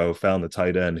to throw, found the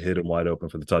tight end, hit him wide open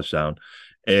for the touchdown.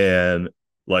 And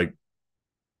like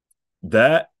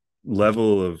that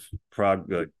level of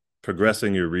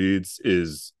progressing your reads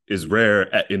is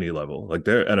rare at any level. Like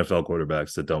there are NFL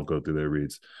quarterbacks that don't go through their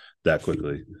reads that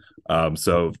quickly.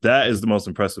 So that is the most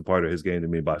impressive part of his game to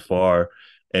me by far.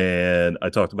 And I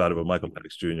talked about it with Michael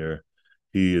Penix Jr.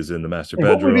 He is in the master And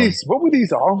bedroom. what were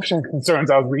these option concerns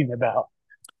I was reading about?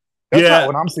 That's not Yeah,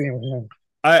 what I'm seeing with him.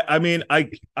 I mean,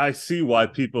 I see why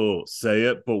people say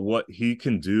it, but what he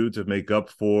can do to make up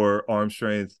for arm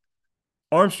strength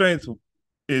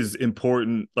is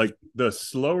important. Like the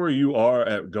slower you are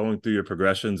at going through your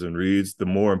progressions and reads, the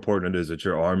more important it is that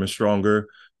your arm is stronger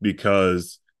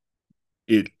because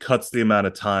it cuts the amount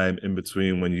of time in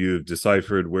between when you've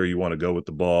deciphered where you want to go with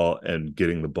the ball and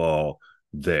getting the ball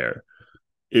there.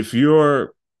 If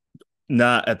you're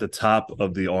not at the top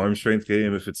of the arm strength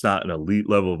game, if it's not an elite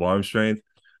level of arm strength,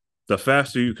 the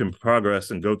faster you can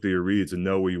progress and go through your reads and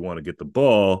know where you want to get the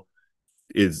ball,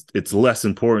 it's less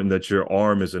important that your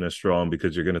arm isn't as strong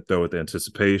because you're going to throw with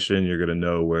anticipation. You're going to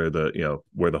know where the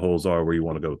holes are, where you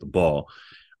want to go with the ball.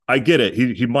 I get it.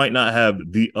 He might not have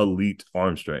the elite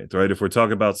arm strength, right? If we're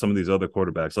talking about some of these other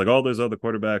quarterbacks, like all those other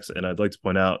quarterbacks, and I'd like to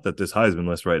point out that this Heisman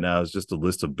list right now is just a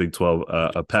list of Big 12,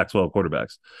 Pac-12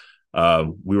 quarterbacks.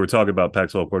 We were talking about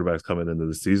Pac-12 quarterbacks coming into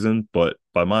the season, but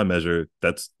by my measure,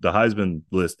 that's the Heisman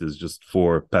list is just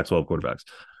for Pac-12 quarterbacks.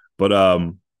 But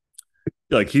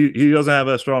like he doesn't have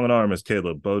as strong an arm as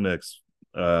Caleb. Bo Nix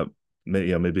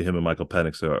maybe him and Michael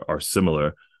Penix are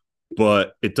similar,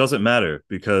 but it doesn't matter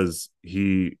because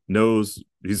he knows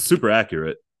he's super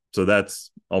accurate. So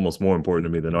that's almost more important to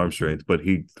me than arm strength, but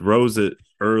he throws it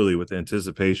early with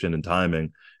anticipation and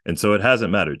timing. And so it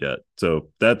hasn't mattered yet. So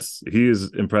he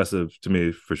is impressive to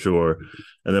me for sure.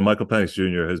 And then Michael Penix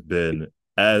Jr. has been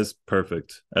as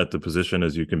perfect at the position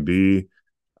as you can be,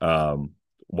 um,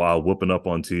 while whooping up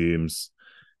on teams.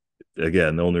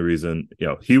 Again, the only reason,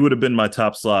 he would have been my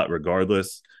top slot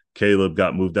regardless. Caleb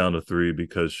got moved down to 3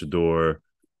 because Shador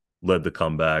led the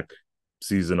comeback,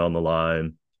 season on the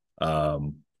line.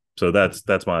 So that's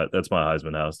my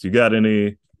Heisman house. Do you got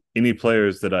any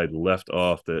players that I left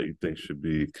off that you think should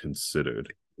be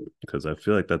considered? Because I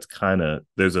feel like that's kind of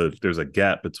there's a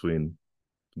gap between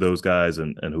those guys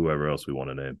and whoever else we want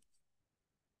to name.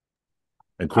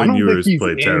 And I Quinn don't think Ewers he's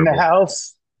played in the terrible.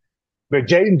 house, but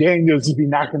Jaden Daniels would be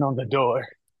knocking on the door.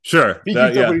 Sure, He that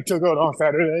keeps up yeah, what he took out on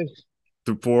Saturday.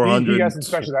 through He 400. has some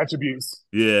special attributes.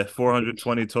 Yeah,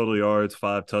 420 total yards,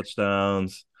 5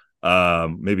 touchdowns,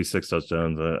 maybe 6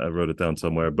 touchdowns. I wrote it down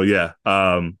somewhere, but yeah,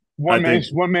 I think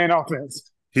One man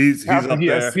offense. he's Obviously,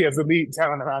 up there. he has elite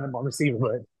talent around him on receiver,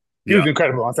 but he was Yeah,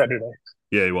 incredible on Saturday.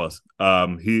 yeah, he was.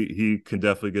 He can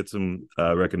definitely get some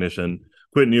recognition.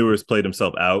 Quentin Ewers played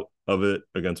himself out of it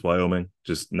against Wyoming.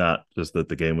 Just not just that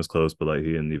the game was close, but like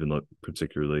he didn't even look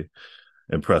particularly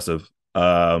impressive.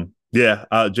 Yeah,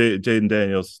 Jaden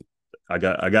Daniels, I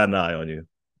got an eye on you,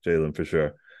 Jalen, for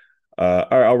sure. All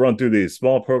right, I'll run through these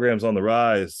small programs on the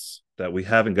rise that we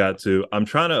haven't got to. I'm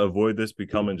trying to avoid this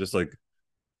becoming just like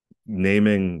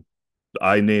naming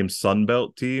I name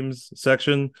Sunbelt teams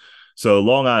section. So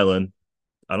Long Island,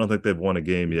 I don't think they've won a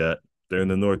game yet. They're in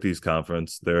the Northeast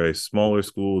Conference. They're a smaller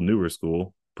school, newer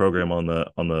school program on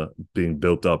the being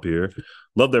built up here.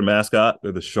 Love their mascot.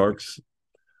 They're the Sharks.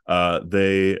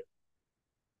 They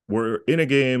were in a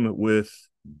game with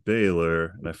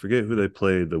Baylor, and I forget who they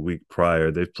played the week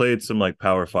prior. They've played some like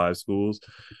Power Five schools,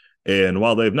 and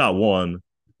while they've not won,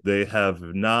 they have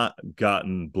not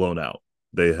gotten blown out.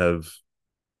 They have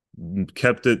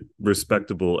kept it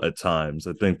respectable at times.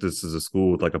 I think this is a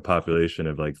school with like a population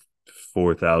of like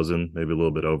 4,000, maybe a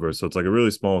little bit over. So it's like a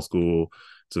really small school.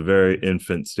 It's a very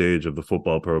infant stage of the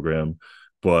football program,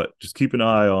 but just keep an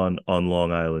eye on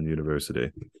Long Island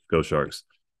University. Go Sharks.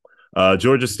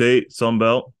 Georgia State, Sun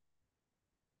Belt.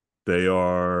 They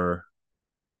are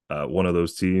one of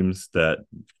those teams that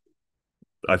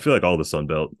I feel like all the Sun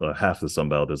Belt, half the Sun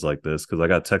Belt is like this because I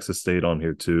got Texas State on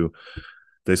here too.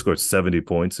 They scored 70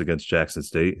 points against Jackson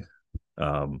State.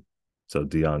 So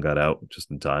Dion got out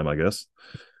just in time, I guess.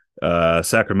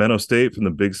 Sacramento State from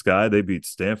the Big Sky, they beat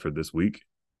Stanford this week.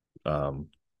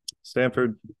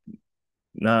 Stanford,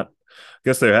 not. I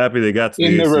guess they're happy they got to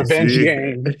In the the revenge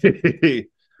game, ACC.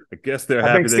 I guess they're I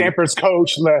happy think they. Stanford's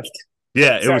coach left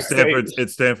Yeah, it was Sac State. Stanford's.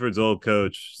 It's Stanford's old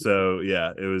coach. So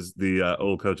yeah, it was the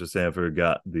old coach of Stanford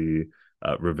got the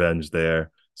revenge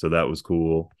there. So that was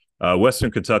cool.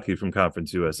 Western Kentucky from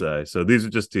Conference USA. So these are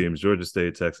just teams: Georgia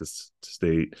State, Texas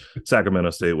State,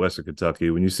 Sacramento State, Western Kentucky.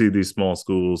 When you see these small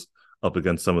schools up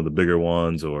against some of the bigger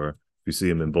ones, or if you see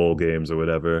them in bowl games or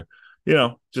whatever,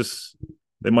 just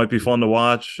they might be fun to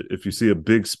watch. If you see a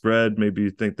big spread, maybe you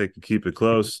think they can keep it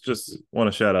close. Just want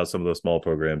to shout out some of those small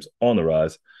programs on the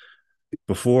rise.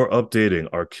 Before updating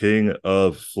our King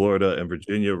of Florida and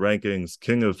Virginia rankings,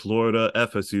 King of Florida,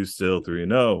 FSU still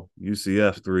 3-0,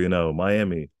 UCF 3-0,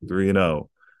 Miami 3-0,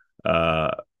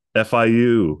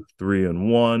 FIU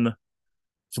 3-1,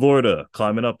 Florida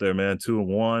climbing up there, man,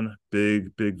 2-1,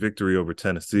 big victory over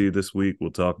Tennessee this week.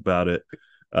 We'll talk about it.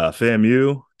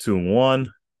 FAMU 2-1,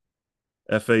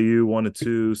 FAU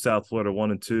 1-2, South Florida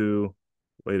 1-2.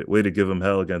 Way to give them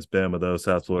hell against Bama though.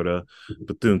 South Florida,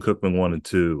 Bethune-Cookman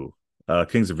 1-2.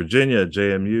 Kings of Virginia,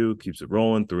 JMU keeps it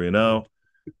rolling 3-0.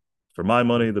 For my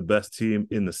money, the best team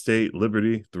in the state,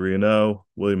 Liberty 3-0.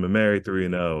 William and Mary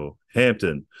 3-0.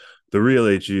 Hampton, the real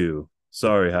HU.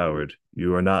 Sorry, Howard,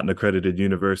 you are not an accredited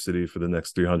university for the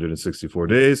next 364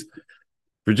 days.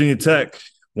 Virginia Tech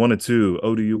 1-2,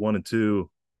 ODU 1-2,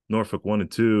 Norfolk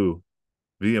 1-2,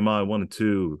 VMI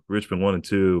 1-2, Richmond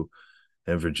 1-2,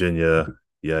 and Virginia,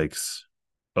 yikes,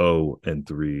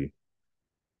 0-3.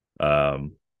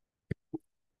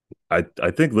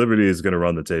 I think Liberty is going to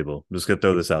run the table. I'm just going to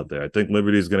throw this out there. I think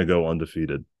Liberty is going to go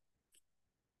undefeated.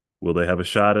 Will they have a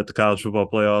shot at the college football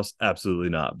playoffs? Absolutely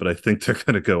not. But I think they're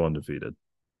going to go undefeated.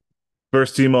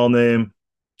 First team all name,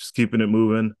 just keeping it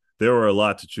moving. There were a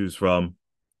lot to choose from.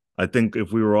 I think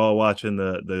if we were all watching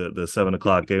the 7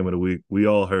 o'clock game of the week, we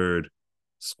all heard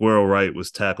Squirrel Wright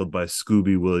was tackled by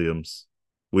Scooby Williams.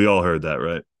 We all heard that,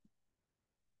 right?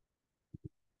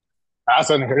 I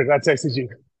certainly heard it. I texted you.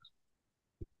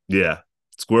 Yeah,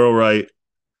 Squirrel Wright,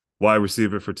 wide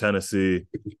receiver for Tennessee,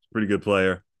 pretty good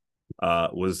player.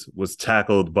 Was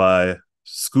tackled by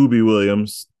Scooby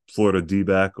Williams, Florida D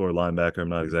back or linebacker. I'm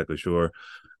not exactly sure,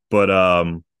 but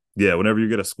yeah, whenever you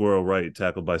get a Squirrel Wright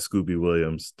tackled by Scooby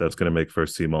Williams, that's going to make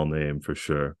first team all name for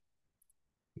sure.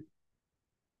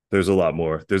 There's a lot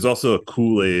more. There's also a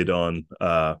Kool Aid on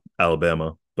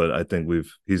Alabama, but I think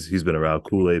he's been around.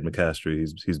 Kool Aid McCaffrey,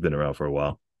 he's been around for a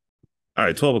while. All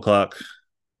right, 12 o'clock.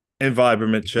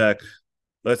 Environment check.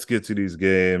 Let's get to these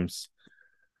games.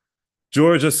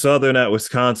 Georgia Southern at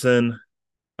Wisconsin.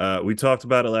 We talked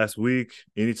about it last week.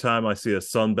 Anytime I see a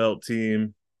Sun Belt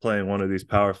team playing one of these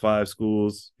Power Five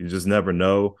schools, you just never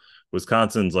know.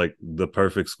 Wisconsin's like the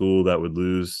perfect school that would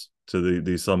lose to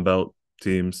the Sun Belt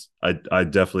teams. I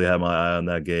definitely had my eye on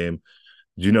that game.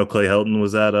 Do you know Clay Helton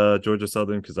was at Georgia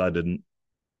Southern? Because I didn't.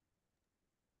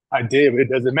 I did, but it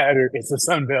doesn't matter. It's the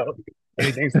Sun Belt.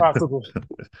 Anything's possible.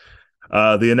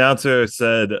 The announcer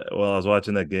said while I was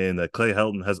watching that game that Clay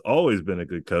Helton has always been a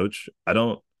good coach. I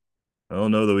don't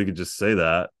know that we could just say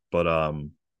that, but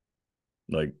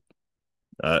like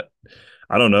uh,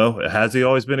 I don't know. Has he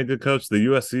always been a good coach? The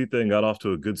USC thing got off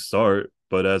to a good start,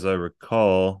 but as I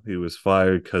recall, he was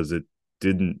fired because it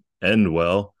didn't end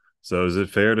well. So is it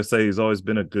fair to say he's always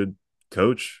been a good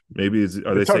coach? Maybe are The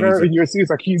they saying he's talker at USC is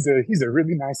like he's a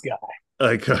really nice guy.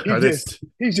 like are He's they just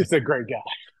he's just a great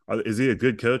guy. is he a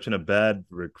good coach and a bad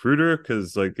recruiter?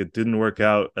 Because like it didn't work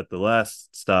out at the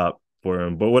last stop for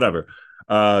him, but whatever.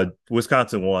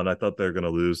 Wisconsin won. I thought they were gonna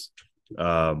lose.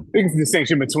 Biggest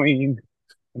distinction between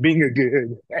being a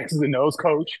good X's and O's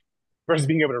coach versus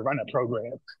being able to run a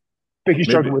program. I think he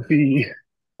struggled Maybe with the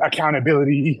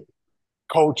accountability,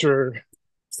 culture,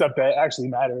 stuff that actually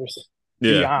matters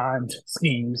yeah, beyond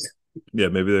schemes. yeah.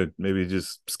 Maybe he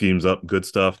just schemes up good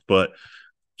stuff. But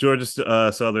Georgia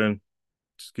Southern,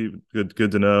 just keep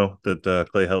good to know that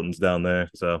Clay Helton's down there.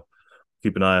 So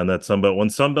keep an eye on that Sunbelt. When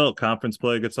Sunbelt conference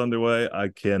play gets underway, I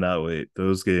cannot wait.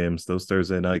 Those games, those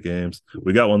Thursday night games.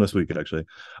 We got one this week actually.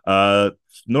 Uh,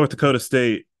 North Dakota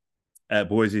State at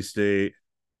Boise State,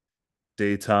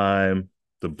 daytime,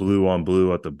 the blue on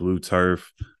blue at the blue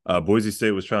turf. Boise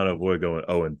State was trying to avoid going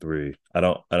 0-3. I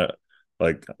don't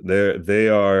like they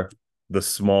are the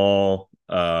small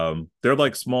they're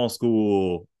like small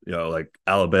school, like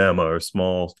Alabama or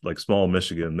small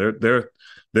Michigan. They're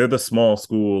the small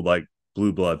school like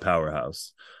blue blood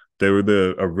powerhouse. They were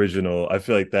the original. I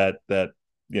feel like that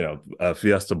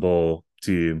Fiesta Bowl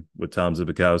team with Tom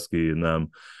Zibikowski and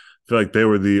them. I feel like they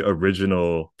were the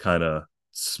original kind of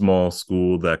small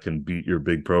school that can beat your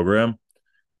big program.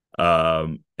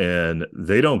 And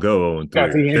they don't go 0 Shout out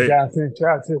to 3. Ian Johnson.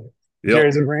 Shout out to Yep,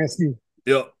 Jerry Zabransky.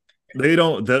 yep. They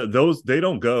don't those they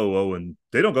don't go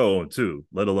 2,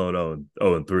 let alone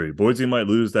 0-3. Boise might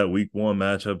lose that week one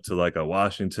matchup to like a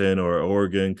Washington or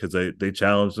Oregon because they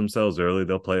challenge themselves early.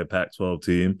 They'll play a Pac-12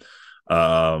 team.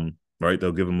 Right.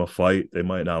 They'll give them a fight. They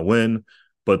might not win,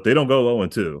 but they don't go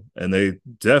 0-2. And they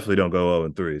definitely don't go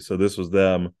 0-3. So this was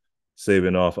them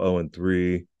saving off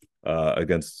 0-3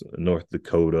 against North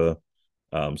Dakota.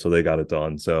 So they got it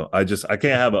done. So I can't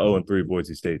have an 0-3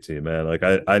 Boise State team, man. Like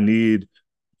I need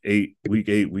week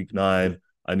 8, week 9.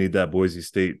 I need that Boise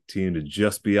State team to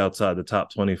just be outside the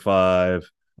top 25.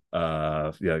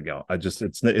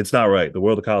 It's not right. The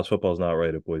world of college football is not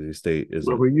right if Boise State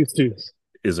What we're used to.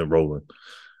 isn't rolling.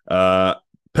 Uh,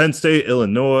 Penn State,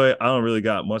 Illinois. I don't really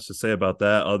got much to say about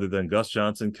that other than Gus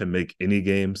Johnson can make any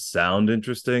game sound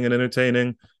interesting and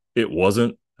entertaining. It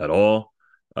wasn't at all.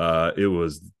 It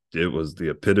was the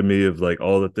epitome of like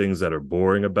all the things that are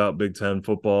boring about Big Ten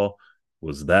football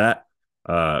was that.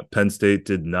 Penn State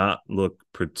did not look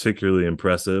particularly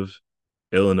impressive.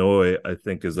 Illinois, I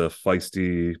think, is a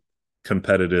feisty,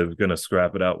 competitive, going to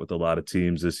scrap it out with a lot of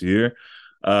teams this year.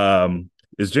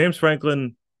 Is James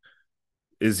Franklin?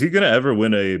 Is he going to ever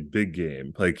win a big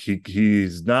game? Like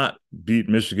he's not beat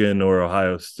Michigan or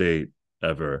Ohio State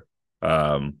ever.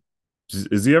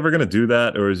 Is he ever going to do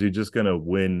that, or is he just going to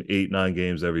win 8-9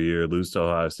 games every year, lose to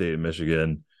Ohio State and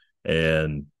Michigan,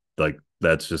 and like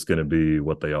that's just going to be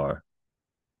what they are?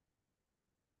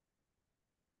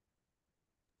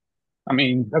 I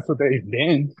mean, that's what they've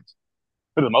been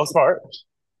for the most part.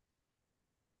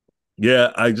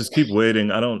 Yeah, I just keep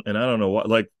waiting. I don't know what.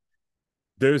 Like,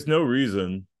 there's no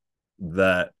reason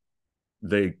that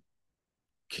they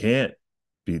can't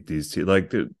beat these teams.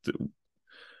 Like,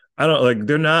 I don't like.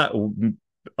 They're not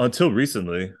until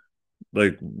recently.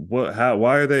 Like, what? How?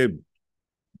 Why are they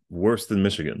worse than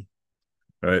Michigan?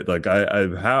 Right? Like,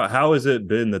 how has it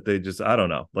been that they just? I don't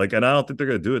know. Like, and I don't think they're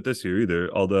gonna do it this year either.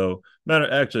 Although,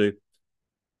 matter actually,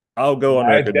 I'll go on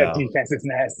That record that now. defense is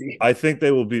nasty. I think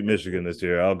they will beat Michigan this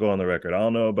year. I'll go on the record. I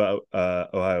don't know about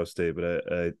Ohio State,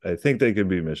 but I think they can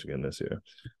beat Michigan this year.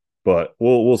 But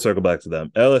we'll circle back to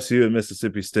them. LSU and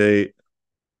Mississippi State.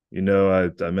 You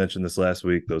know, I mentioned this last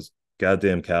week. Those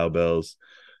goddamn cowbells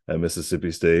at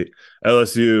Mississippi State.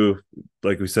 LSU,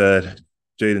 like we said,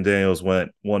 Jaden Daniels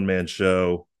went one man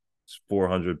show,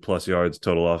 400 plus yards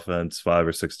total offense, 5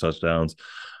 or 6 touchdowns.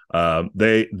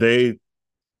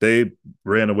 They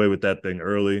ran away with that thing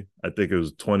early. I think it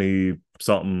was 20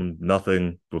 something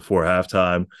nothing before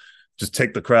halftime. Just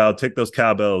take the crowd, take those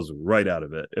cowbells right out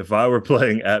of it. If I were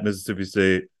playing at Mississippi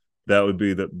State, that would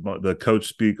be the coach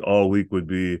speak all week would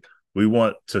be, we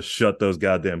want to shut those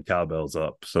goddamn cowbells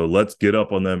up. So let's get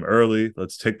up on them early.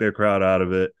 Let's take their crowd out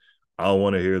of it. I don't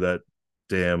want to hear that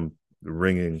damn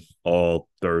ringing all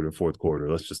third and fourth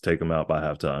quarter. Let's just take them out by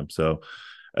halftime. So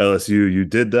LSU, you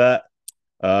did that.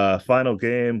 Final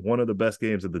game, one of the best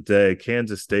games of the day,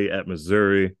 Kansas State at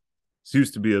Missouri. This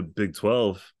used to be a Big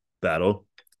 12 battle.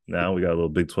 Now we got a little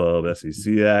Big 12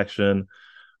 SEC action.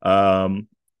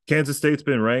 Kansas State's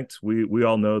been ranked. We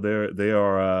all know they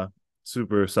are a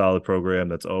super solid program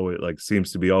that's always like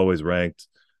seems to be always ranked,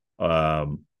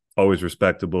 always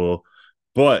respectable.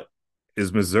 But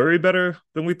is Missouri better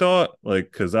than we thought?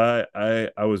 Like, because I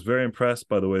was very impressed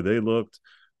by the way they looked.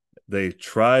 They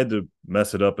tried to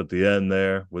mess it up at the end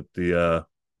there with the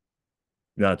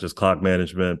not just clock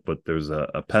management, but there's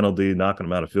a penalty knocking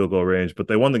them out of field goal range. But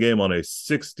they won the game on a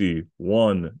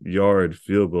 61-yard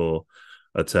field goal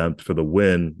attempt for the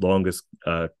win, longest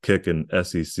kick in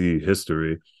SEC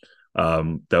history.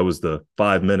 That was the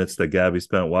 5 minutes that Gabby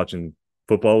spent watching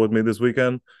football with me this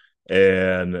weekend,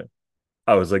 and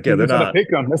I was like, yeah, they're Just had to not.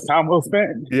 pick them. That's time well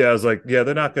spent. Yeah, I was like, yeah,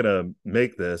 they're not gonna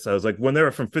make this. I was like, when they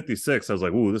were from 56, I was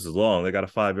like, ooh, this is long. They got a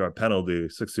 5-yard penalty,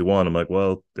 61. I'm like,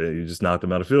 well, you just knocked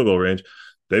them out of field goal range.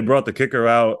 They brought the kicker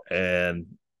out, and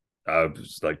I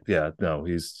was like, yeah, no,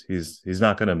 he's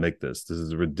not gonna make this. This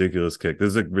is a ridiculous kick. This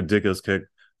is a ridiculous kick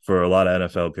for a lot of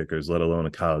NFL kickers, let alone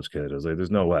a college kid. I was like,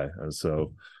 there's no way. And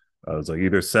so I was like,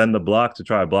 either send the block to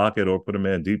try block it or put a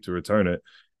man deep to return it.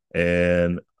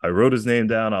 And I wrote his name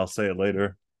down. I'll say it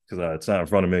later because it's not in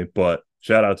front of me. But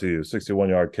shout out to you,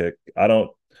 61-yard kick. I don't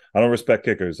respect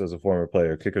kickers as a former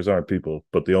player. Kickers aren't people,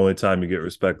 but the only time you get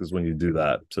respect is when you do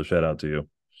that. So shout out to you.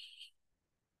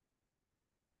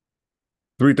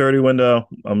 3:30 window.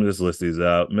 I'm gonna just list these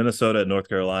out. Minnesota at North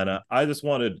Carolina. I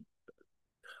wanted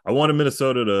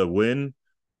Minnesota to win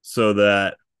so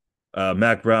that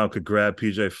Mac Brown could grab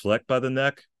PJ Fleck by the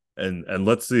neck, and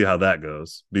let's see how that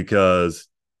goes because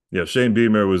Shane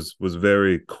Beamer was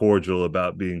very cordial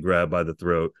about being grabbed by the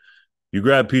throat. You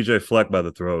grab PJ Fleck by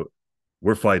the throat,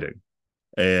 we're fighting,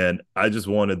 and I just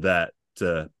wanted that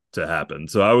to happen.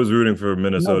 So I was rooting for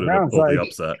Minnesota to Brown's pull the like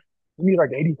upset. he's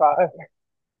like 85.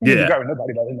 He ain't Yeah, grabbing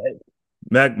nobody by the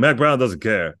neck. Mac Brown doesn't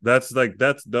care. That's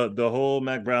the whole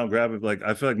Mac Brown grabbing. Like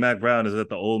I feel like Mac Brown is at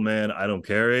the old man I don't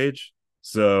care age.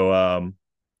 So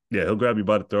yeah, he'll grab you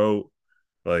by the throat.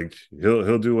 Like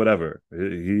he'll do whatever.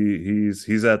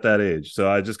 He's at that age. So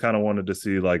I just kind of wanted to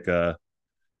see like a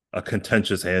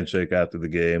contentious handshake after the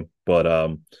game. But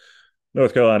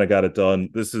North Carolina got it done.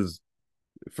 This is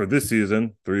for this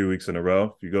season, 3 weeks in a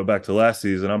row. If you go back to last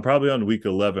season, I'm probably on week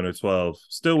 11 or 12.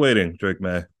 Still waiting, Drake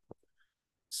May.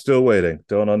 Still waiting.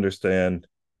 Don't understand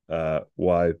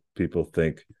why people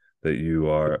think that you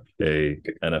are a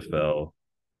NFL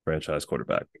franchise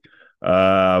quarterback.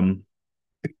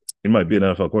 He might be an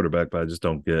NFL quarterback, but I just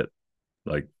don't get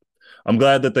like. I'm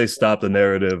glad that they stopped the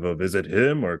narrative of is it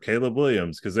him or Caleb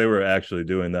Williams because they were actually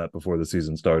doing that before the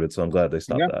season started. So I'm glad they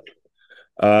stopped Yeah. that.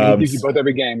 And he gives you both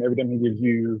every game. Every time he gives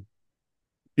you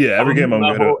Yeah, every game I'm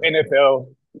gonna. level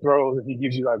NFL throws, he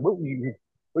gives you like, what'd you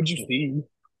see?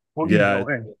 What were you Yeah,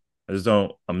 doing? I just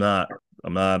don't. I'm not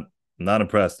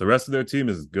impressed. The rest of their team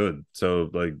is good. So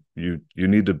like you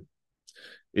need to.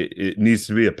 It needs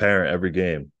to be apparent every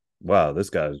game. Wow, this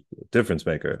guy's a difference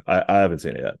maker. I haven't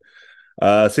seen it yet.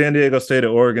 San Diego State at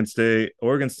Oregon State.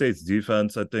 Oregon State's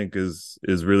defense, I think, is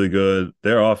really good.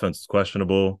 Their offense is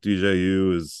questionable.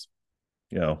 DJU is,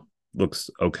 looks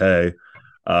okay.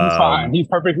 He's fine. He's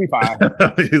perfectly fine.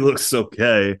 He looks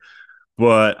okay.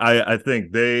 But I think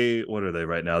what are they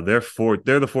right now? They're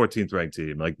the 14th ranked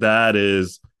team. Like that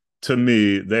is, to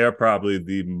me, they are probably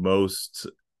the most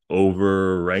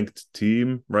over-ranked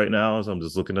team right now. So I'm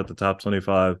just looking at the top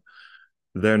 25.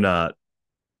 They're not.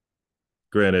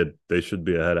 Granted, they should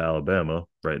be ahead of Alabama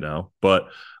right now, but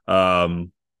I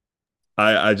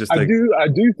just think I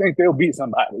do think they'll beat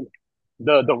somebody.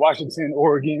 The Washington,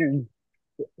 Oregon,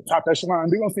 top echelon.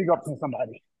 They're gonna sneak up to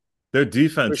somebody. Their for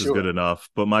defense is good sure. enough,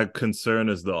 but my concern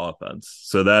is the offense.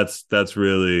 So that's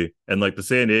really, and like the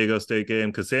San Diego State game,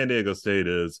 because San Diego State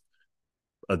is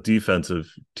a defensive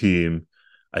team.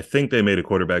 I think they made a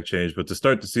quarterback change, but to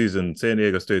start the season, San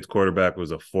Diego State's quarterback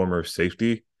was a former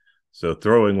safety, so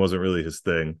throwing wasn't really his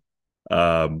thing.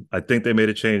 I think they made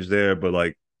a change there, but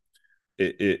like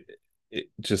it, it, it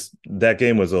just that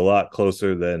game was a lot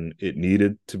closer than it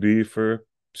needed to be for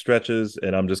stretches,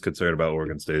 and I'm just concerned about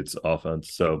Oregon State's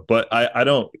offense. So, but I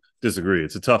don't disagree.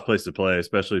 It's a tough place to play,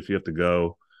 especially if you have to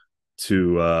go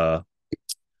to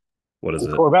what is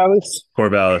it? Corvallis?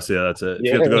 Corvallis, yeah, that's it.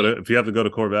 Yeah. If you have to go to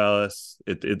Corvallis,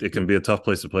 it can be a tough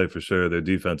place to play for sure. Their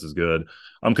defense is good.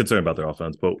 I'm concerned about their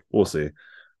offense, but we'll see.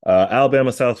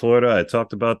 Alabama, South Florida. I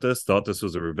talked about this. Thought this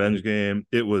was a revenge game.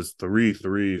 It was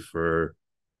 3-3 for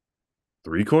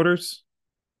 3 quarters.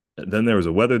 And then there was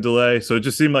a weather delay, so it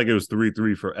just seemed like it was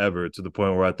 3-3 forever, to the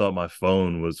point where I thought my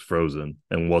phone was frozen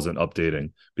and wasn't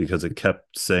updating because it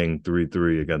kept saying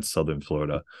 3-3 against Southern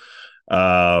Florida.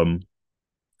 Um,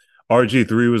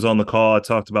 RG3 was on the call. I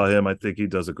talked about him. I think he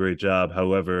does a great job.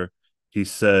 However, he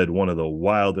said one of the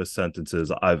wildest sentences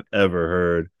I've ever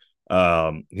heard.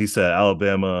 He said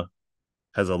Alabama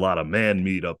has a lot of man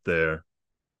meat up there,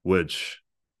 which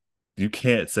you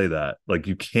can't say that. Like,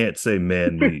 you can't say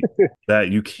man meat. That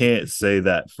you can't say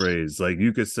that phrase. Like,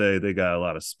 you could say they got a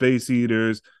lot of space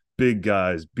eaters, big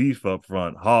guys, beef up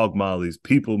front, hog mollies,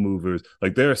 people movers.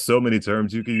 Like, there are so many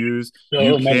terms you could use.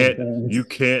 So many things. You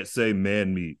can't say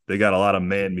man meat. They got a lot of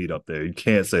man meat up there. You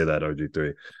can't say that,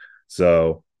 RG3.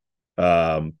 So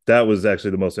that was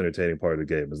actually the most entertaining part of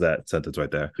the game, is that sentence right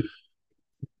there.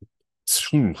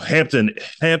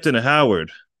 Hampton and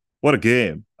Howard. What a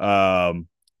game.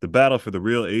 The battle for the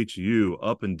real HU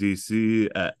up in DC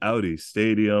at Audi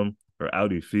Stadium, or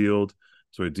Audi Field.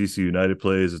 It's where DC United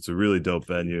plays. It's a really dope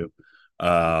venue.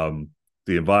 The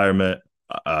environment,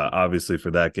 obviously, for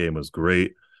that game was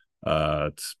great.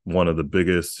 It's one of the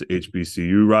biggest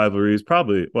HBCU rivalries.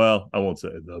 Probably, well, I won't say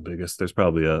the biggest. There's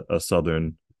probably a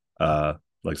Southern,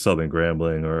 like Southern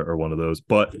Grambling, or one of those,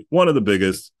 but one of the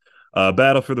biggest.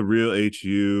 Battle for the real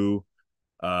HU.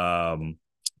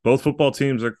 Both football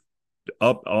teams are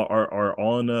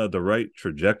on the right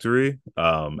trajectory.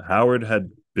 Howard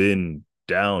had been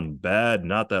down bad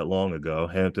not that long ago.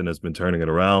 Hampton has been turning it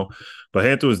around, but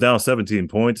Hampton was down 17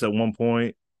 points at one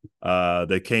point.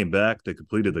 They came back, they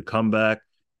completed the comeback,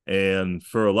 and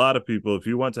for a lot of people, if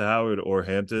you went to Howard or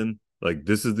Hampton, like,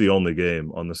 this is the only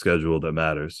game on the schedule that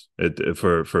matters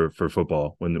for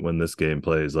football when this game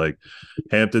plays. Like,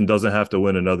 Hampton doesn't have to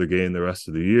win another game the rest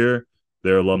of the year.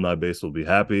 Their alumni base will be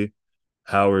happy.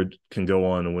 Howard can go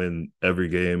on and win every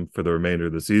game for the remainder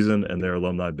of the season, and their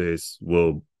alumni base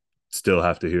will still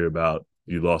have to hear about,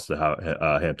 you lost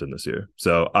to Hampton this year.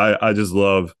 So I just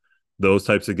love those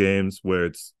types of games where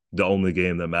it's the only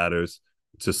game that matters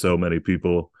to so many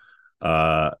people.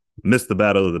 Missed the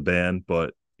battle of the band,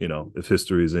 but if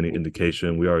history is any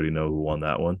indication, we already know who won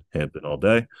that one. Hampton all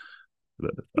day.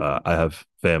 I have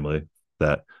family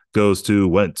that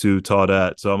went to, taught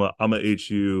at. So I'm a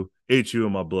HU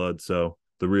in my blood. So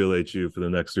the real HU for the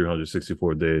next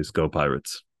 364 days. Go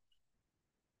Pirates.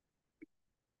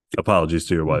 Apologies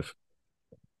to your wife.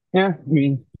 Yeah, I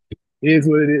mean, it is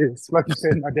what it is. Like you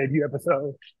said in our debut episode,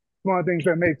 it's one of the things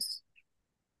that makes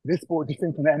this sport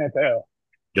distinct from the NFL.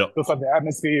 Yep. Just like the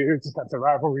atmosphere, just like the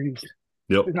rivalries.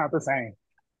 Yep. It's not the same.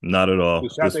 Not at all.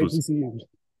 Just shout out to HBCUs.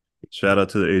 Shout out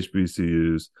to the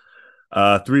HBCUs.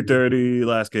 3:30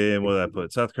 last game. What did I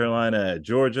put? South Carolina at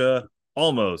Georgia.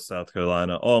 Almost South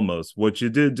Carolina. Almost. What you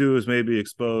did do is maybe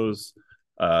expose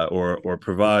or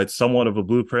provide somewhat of a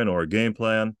blueprint or a game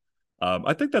plan.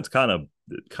 I think that's kind of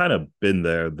been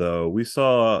there, though. We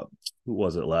saw, who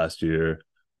was it last year,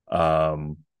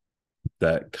 that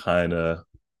kind of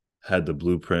had the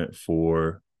blueprint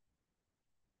for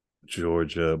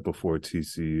Georgia before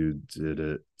TCU did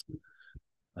it.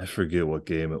 I forget what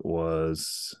game it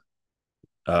was.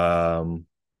 Shoot.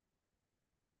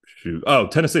 Oh,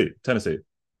 Tennessee. It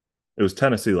was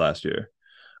Tennessee last year.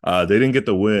 They didn't get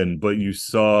the win, but you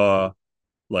saw,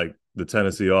 like, the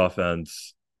Tennessee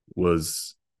offense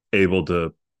was able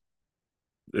to,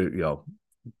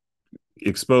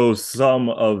 expose some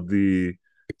of the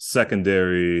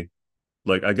secondary.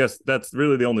 Like, I guess that's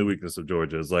really the only weakness of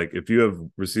Georgia, is like, if you have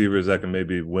receivers that can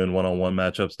maybe win one-on-one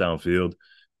matchups downfield,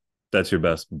 that's your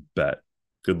best bet.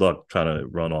 Good luck trying to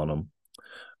run on them.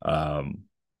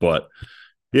 But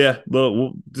yeah,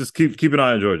 we'll just keep an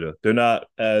eye on Georgia. They're not,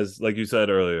 as like you said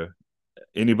earlier,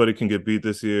 anybody can get beat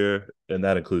this year, and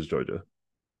that includes Georgia.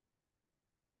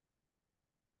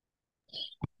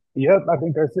 Yep, I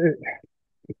think that's it.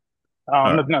 All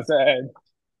right. Nothing else to add.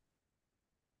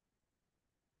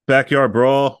 Backyard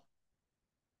brawl.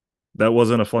 That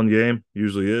wasn't a fun game.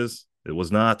 Usually is. It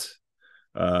was not.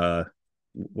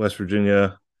 West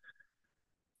Virginia.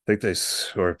 I think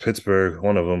or Pittsburgh,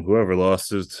 one of them, whoever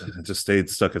lost, just stayed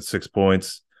stuck at 6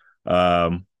 points.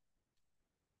 Um,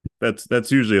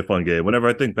 that's usually a fun game. Whenever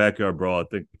I think backyard brawl,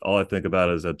 I think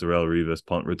about is that Darrell Revis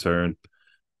punt return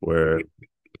where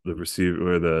the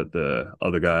receiver or the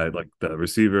other guy, like the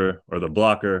receiver or the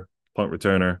blocker, punt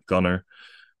returner, gunner,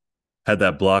 had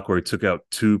that block where he took out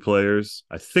two players.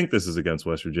 I think this is against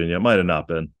West Virginia. It might have not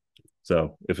been.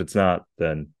 So if it's not,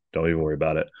 then don't even worry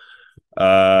about it.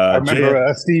 I Jay,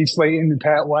 remember Steve Slayton and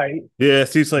Pat White yeah,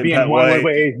 Steve Slayton, being Pat one White,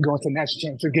 way going to the national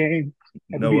championship game.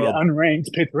 Had to be the Noel.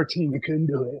 unranked Pittsburgh team that couldn't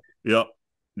do it. Yep,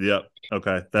 yep.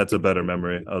 Okay, that's a better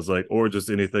memory. I was like, or just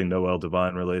anything Noel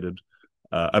Devine related.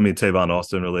 I mean Tavon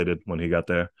Austin related when he got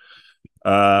there.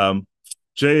 Um,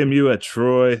 JMU at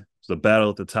Troy. It was a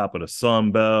battle at the top of the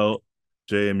Sun Belt.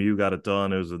 JMU got it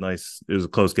done. It was a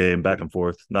close game, back and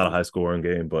forth. Not a high scoring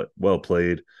game, but well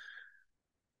played.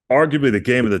 Arguably the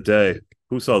game of the day.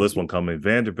 Who saw this one coming?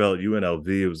 Vanderbilt, UNLV.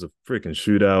 It was a freaking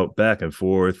shootout, back and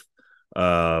forth.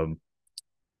 Um,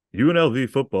 UNLV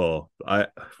football.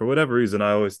 For whatever reason,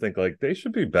 I always think like they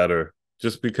should be better,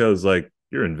 just because like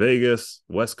you're in Vegas,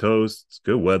 West Coast, it's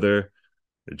good weather.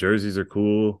 The jerseys are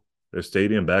cool. Their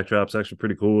stadium backdrop's actually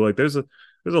pretty cool. Like there's a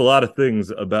lot of things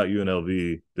about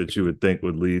UNLV that you would think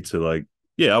would lead to like,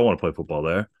 yeah, I want to play football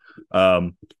there.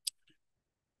 Um,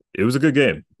 it was a good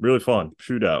game, really fun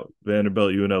shootout.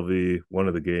 Vanderbilt UNLV, one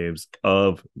of the games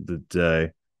of the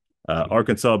day.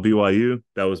 Arkansas BYU,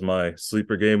 that was my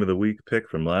sleeper game of the week pick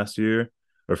from last year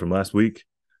or from last week.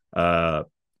 Uh,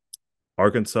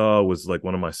 Arkansas was like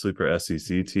one of my sleeper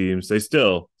SEC teams. They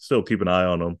still keep an eye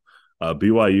on them.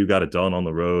 BYU got it done on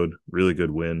the road, really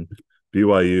good win.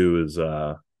 BYU is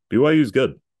BYU's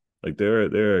good. Like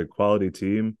they're a quality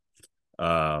team.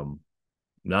 Um,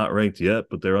 Not ranked yet,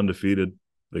 but they're undefeated.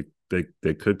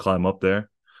 They could climb up there.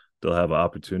 They'll have an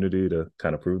opportunity to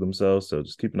kind of prove themselves. So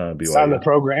just keep an eye on BYU. Solid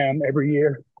program every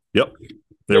year. Yep,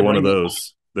 they're Good one of ring.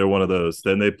 those. They're one of those.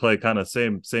 Then they play kind of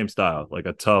same style, like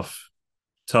a tough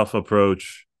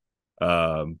approach.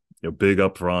 Big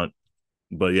up front.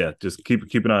 But yeah, just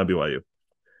keep an eye on BYU.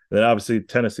 Then obviously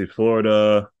Tennessee,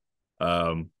 Florida.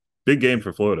 Um, Big game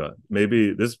for Florida.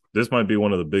 Maybe this might be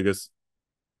one of the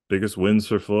biggest wins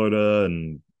for Florida,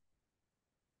 and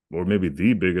or maybe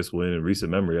the biggest win in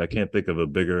recent memory. I can't think of a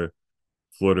bigger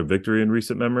Florida victory in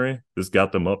recent memory. This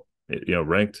got them up,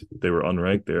 ranked. They were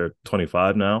unranked. They're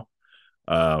 25 now.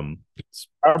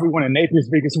 Probably one of Napier's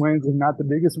biggest wins, if not the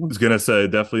biggest I one. was gonna say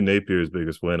definitely Napier's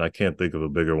biggest win. I can't think of a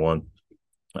bigger one.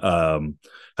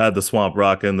 Had the swamp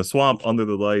rocking, the swamp under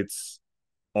the lights,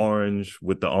 orange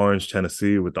with the orange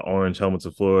Tennessee, with the orange helmets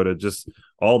of Florida, just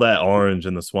all that orange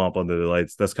in the swamp under the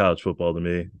lights. That's college football to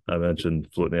me. I mentioned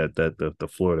looking at that the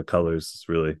Florida colors is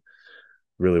really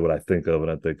what I think of when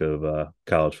I think of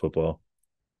college football.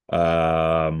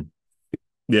 Um,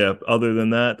 yeah, other than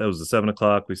that, that was the 7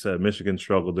 o'clock. We said Michigan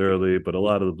struggled early, but a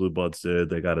lot of the Blue Bloods did.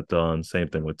 They got it done. Same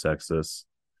thing with Texas.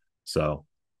 So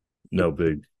no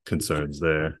big concerns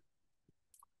there.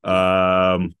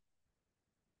 Um,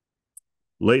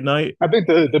 Late night. I think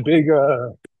the big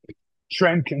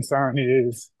trend concern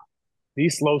is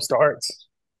these slow starts.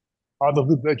 All the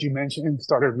group that you mentioned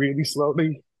started really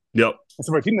slowly. Yep. And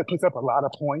so for a team that puts up a lot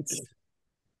of points,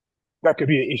 that could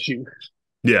be an issue.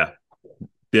 Yeah.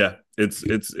 Yeah.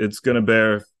 It's gonna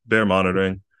bear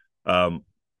monitoring. Um,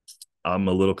 I'm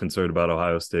a little concerned about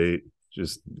Ohio State.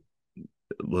 Just a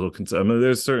little concerned. I mean,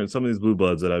 there's some of these blue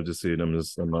bloods that I've just seen. I'm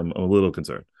a little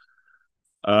concerned.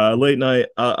 Late night.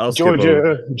 I'll skip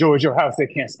over. Georgia, Ohio State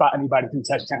can't spot anybody through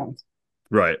touchdowns.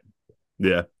 Right.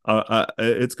 Yeah.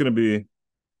 It's gonna be.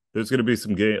 There's gonna be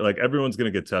some game. Like everyone's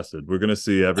gonna get tested. We're gonna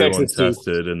see everyone Texas too.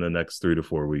 tested in the next 3 to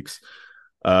 4 weeks.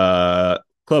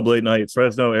 Club late night.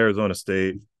 Fresno, Arizona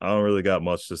State. I don't really got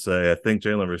much to say. I think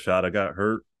Jalen Rashada got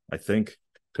hurt. I think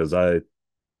because I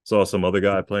saw some other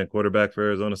guy playing quarterback for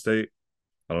Arizona State.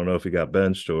 I don't know if he got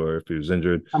benched or if he was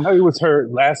injured. I know he was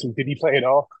hurt last week. Did he play at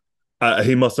all?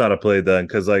 He must not have played then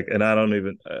because and I don't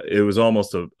even. It was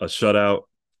almost a shutout.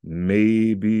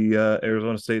 Maybe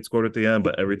Arizona State scored at the end,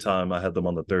 but every time I had them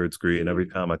on the third screen, every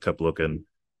time I kept looking,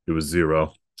 it was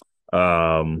 0.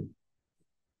 Um,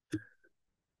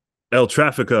 El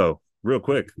Trafico, real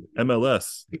quick,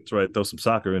 MLS. That's right. Throw some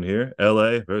soccer in here.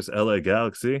 LA versus LA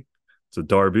Galaxy. It's a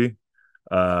derby.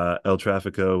 El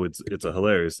Trafico. It's a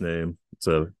hilarious name. It's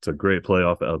a great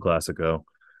playoff El Clasico.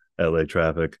 LA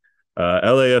Traffic.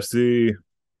 LAFC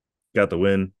got the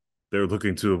win. They're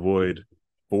looking to avoid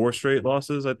 4 straight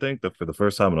losses, I think, for the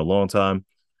first time in a long time.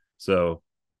 So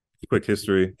quick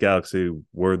history. Galaxy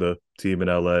were the team in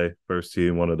LA, first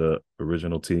team, one of the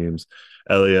original teams.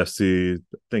 LAFC,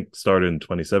 I think, started in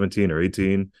 2017 or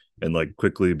 18 and like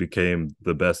quickly became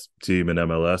the best team in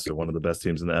MLS or one of the best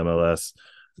teams in the MLS.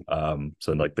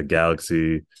 So like the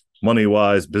Galaxy, money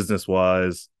wise, business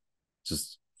wise,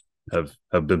 just have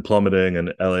been plummeting,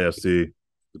 and LAFC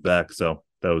back. So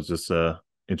that was just a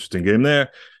interesting game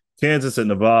there. Kansas at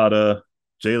Nevada.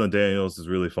 Jalen Daniels is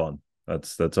really fun.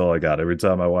 That's all I got. Every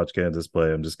time I watch Kansas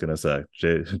play, I'm just gonna say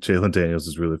Jalen Daniels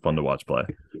is really fun to watch play,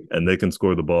 and they can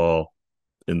score the ball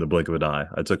in the blink of an eye.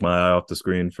 I took my eye off the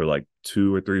screen for like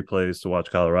 2 or 3 plays to watch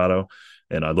Colorado,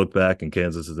 and I look back and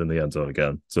Kansas is in the end zone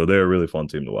again. So they're a really fun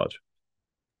team to watch.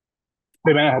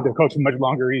 They may not have to coach much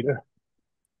longer either.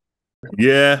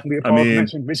 Yeah, I Leopold mean,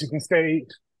 mentioned Michigan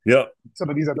State, yep, some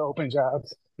of these other open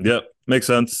jobs. yep, makes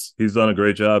sense. He's done a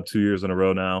great job 2 years in a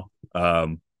row now.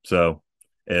 So,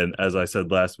 and as I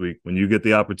said last week, when you get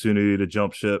the opportunity to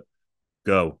jump ship,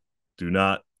 go. Do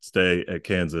not stay at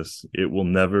Kansas. It will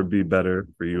never be better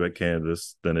for you at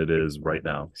Kansas than it is right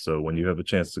now. So when you have a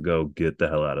chance to go, get the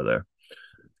hell out of there.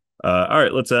 All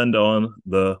right, let's end on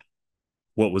the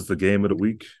what was the game of the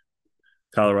week?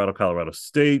 Colorado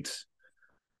State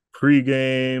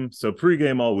pregame. So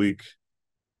pregame all week,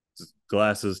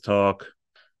 glasses talk,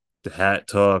 the hat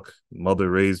talk, mother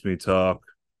raised me talk,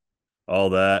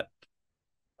 all that.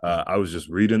 I was just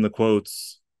reading the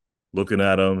quotes, looking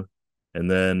at them, and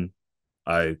then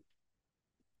I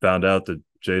found out that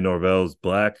Jay Norvell's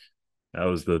black. That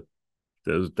was the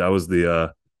that was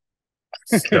the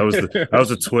that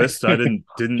was a twist. I didn't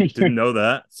know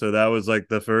that. So that was like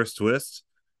the first twist.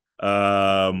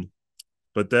 But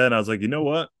then I was like, you know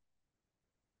what?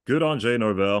 Good on Jay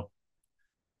Norvell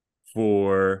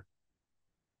for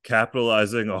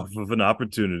capitalizing off of an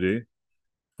opportunity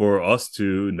for us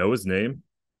to know his name,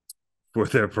 for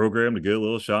their program to get a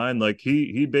little shine. Like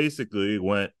he basically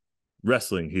went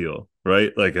wrestling heel,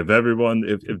 right? Like if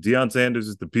Deion Sanders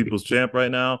is the people's champ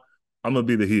right now, I'm gonna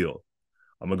be the heel.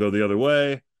 I'm gonna go the other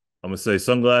way. I'm gonna say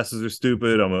sunglasses are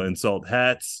stupid. I'm gonna insult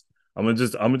hats. I'm gonna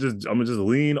just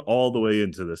lean all the way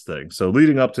into this thing. So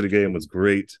leading up to the game was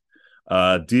great.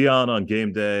 Deion on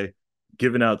game day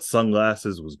giving out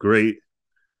sunglasses was great.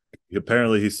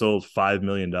 Apparently he sold $5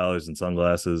 million in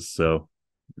sunglasses. So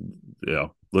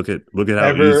look at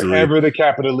how easily Ever the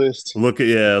capitalist. I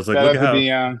was like, Shout out to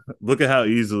Dion. look at how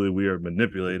easily we are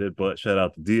manipulated. But shout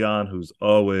out to Dion, who's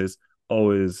always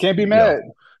Can't be mad.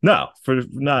 no, for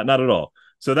not at all.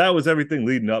 So that was everything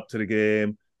leading up to the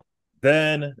game.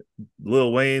 Then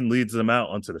Lil Wayne leads them out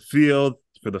onto the field.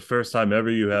 For the first time ever,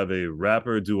 you have a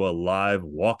rapper do a live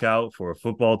walkout for a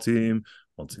football team.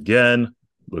 Once again,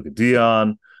 look at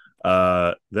Dion.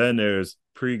 Then there's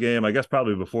pregame, I guess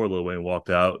probably before Lil Wayne walked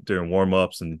out during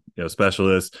warmups and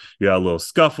specialists. You had a little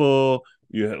scuffle,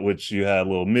 you had a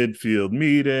little midfield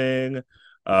meeting.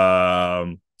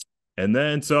 And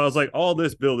then so I was like, all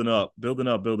this building up.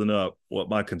 What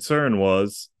my concern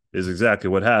is exactly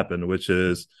what happened, which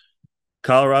is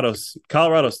Colorado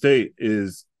State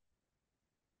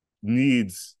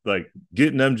needs like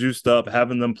getting them juiced up,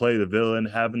 having them play the villain,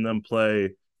 having them play.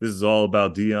 This is all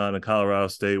about Dion and Colorado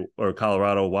State or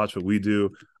Colorado. Watch what we do.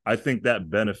 I think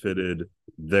that benefited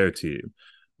their team.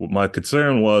 What my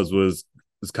concern was is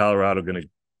Colorado going to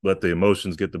let the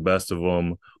emotions get the best of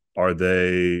them? Are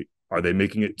they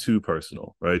making it too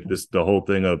personal? Right. The whole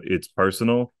thing of it's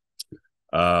personal.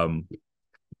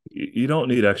 You don't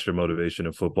need extra motivation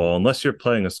in football unless you're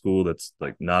playing a school that's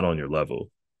like not on your level.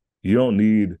 You don't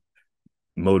need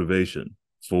motivation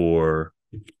for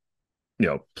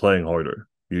playing harder.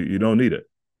 You don't need it.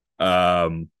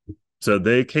 So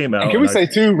they came And out, can we and say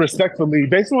too, respectfully,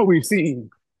 based on what we've seen,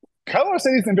 Colorado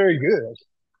State isn't very good.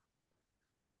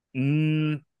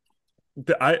 You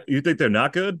think they're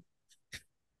not good?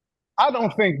 I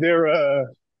don't think they're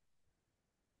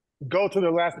go to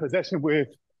the last possession with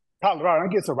Colorado. I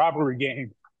think it's a rivalry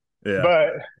game, Yeah.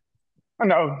 but I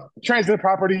know transit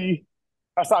property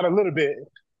aside a little bit.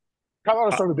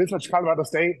 Colorado struggled this much. Colorado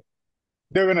State,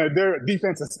 their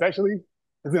defense especially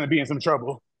is gonna be in some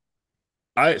trouble.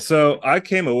 I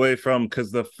came away from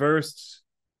because the first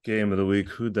game of the week,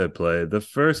 who'd they play? The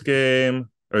first game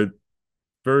of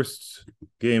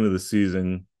the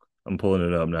season. I'm pulling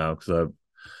it up now because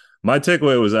my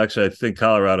takeaway was actually I think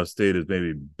Colorado State is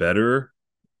maybe better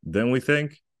than we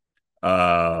think.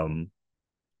 Let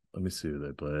me see who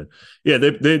they played. Yeah,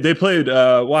 they played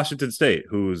Washington State,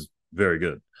 who was very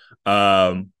good.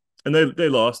 And they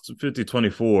lost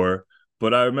 50-24.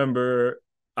 But I remember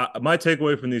my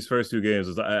takeaway from these first 2 games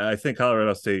is I think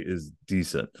Colorado State is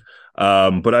decent.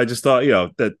 But I just thought,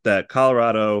 that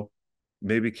Colorado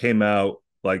maybe came out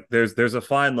Like there's a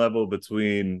fine level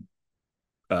between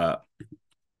uh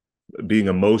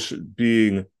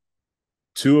being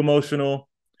too emotional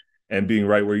and being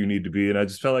right where you need to be. And I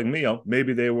just felt like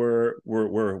maybe they were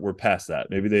past that.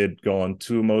 Maybe they had gone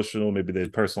too emotional. Maybe they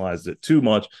had personalized it too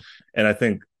much. And I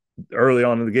think early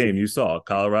on in the game, you saw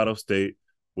Colorado State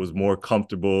was more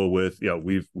comfortable with,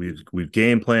 we've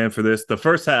game planned for this. The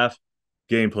first half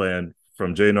game plan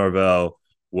from Jay Norvell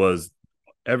was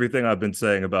everything I've been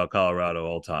saying about Colorado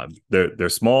all time. They're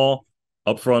small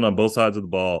up front on both sides of the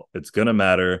ball. It's gonna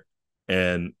matter,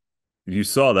 and you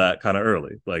saw that kind of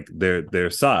early. Like their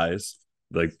size,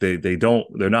 like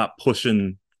they're not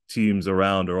pushing teams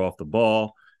around or off the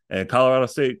ball. And Colorado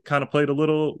State kind of played a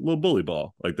little bully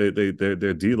ball. Like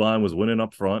their D line was winning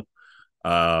up front.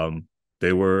 Um,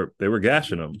 they were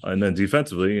gashing them, and then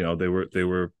defensively, they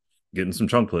were getting some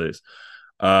chunk plays.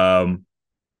 Um,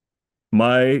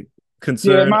 my Yeah,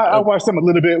 concern I watched them a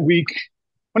little bit weak.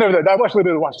 Whenever I watched a little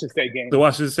bit of the Washington State the game,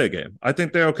 Washington State game, I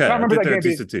think they're and okay. I I remember think that they're a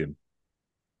game being decent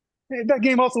team. that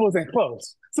game also wasn't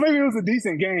close. So maybe it was a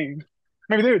decent game.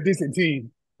 Maybe they're a decent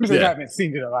team. I'm just Yeah, haven't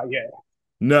seen it a lot yet.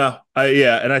 no,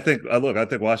 and I think I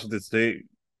think Washington State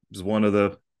is one of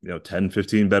the 10,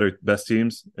 15 best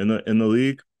teams in the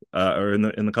league or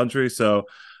in the country. So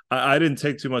I didn't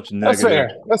take too much That's negative.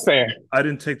 fair. That's fair. I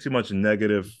didn't take too much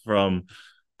negative from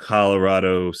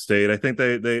Colorado State. I think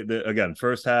they again,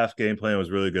 first half game plan was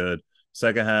really good.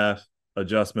 Second half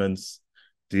adjustments,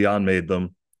 Dion made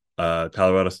them.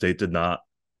 Colorado State did not.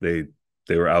 They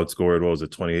they were outscored. What was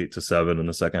it, 28-7 in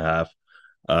the second half?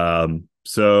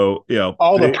 So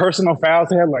All the they personal fouls,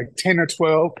 they had like 10 or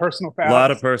 12 personal a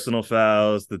lot of fouls. personal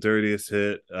fouls. The dirtiest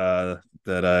hit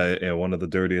that one of the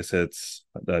dirtiest hits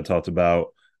that I talked about.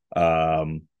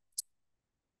 Um,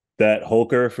 that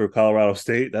Holker for Colorado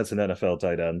State, that's an NFL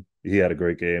tight end. He had a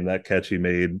great game. That catch he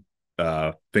made,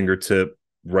 fingertip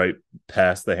right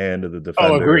past the hand of the Oh,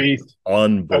 defender. agreed. Agreed.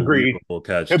 Unbelievable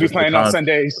catch. He'll be Just the playing on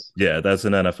Sundays. yeah, that's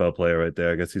an NFL player right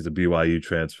there. I guess he's a BYU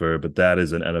transfer, but that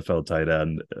is an NFL tight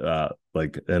end,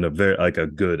 like and a very like a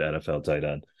good NFL tight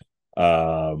end.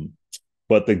 Um,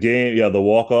 but the game, yeah, the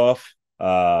walk off,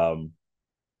 the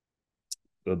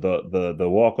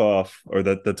walk off or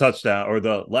the touchdown or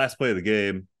the last play of the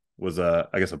game was I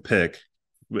guess a pick,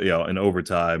 in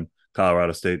overtime.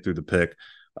 Colorado State threw the pick.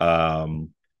 Um,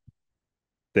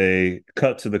 they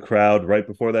cut to the crowd right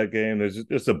before that game. There's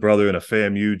just a brother in a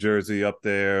FAMU jersey up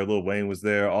there. Lil Wayne was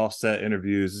there. Offset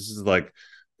interviews. This is like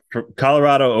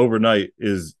Colorado overnight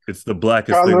it's the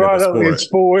blackest thing in the Colorado sport. is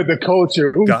for the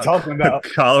culture. Who we talking about? Who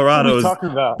we Colorado is talking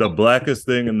about? the blackest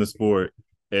thing in the sport,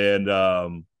 and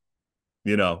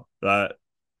that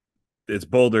it's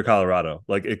Boulder, Colorado.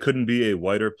 Like it couldn't be a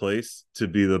whiter place to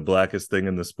be the blackest thing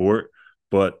in the sport,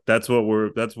 but that's where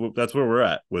we're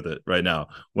at with it right now.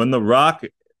 When the Rock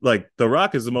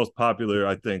is the most popular,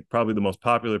 I think, probably the most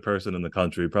popular person in the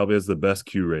country, probably has the best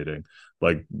Q rating.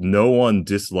 Like no one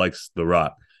dislikes The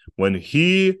Rock. When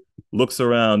he looks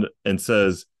around and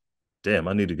says, damn,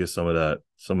 I need to get some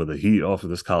of the heat off of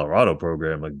this Colorado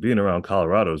program. Like being around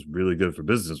Colorado is really good for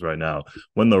business right now.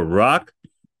 When The Rock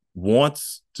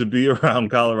wants to be around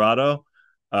Colorado,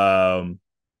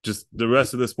 just the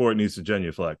rest of the sport needs to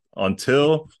genuflect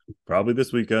until probably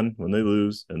this weekend when they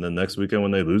lose, and then next weekend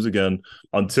when they lose again,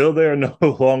 until they are no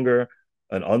longer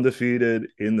an undefeated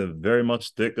in the very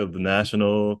much thick of the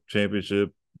national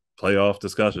championship playoff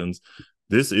discussions.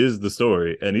 This is the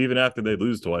story. And even after they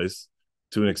lose twice,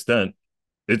 to an extent,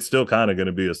 it's still kind of going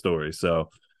to be a story. So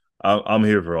I'm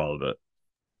here for all of it.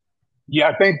 Yeah,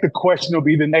 I think the question will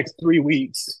be the next 3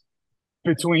 weeks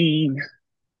between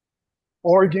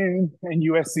Oregon and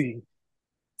USC.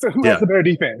 So who has Yeah. the better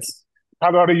defense?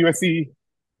 Colorado, USC,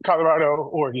 Colorado,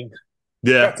 Oregon.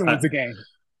 Yeah. That's who wins the game.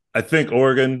 I think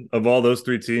Oregon, of all those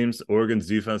three teams, Oregon's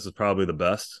defense is probably the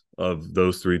best of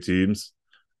those three teams.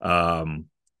 Um,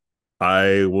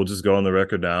 I will just go on the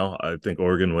record now. I think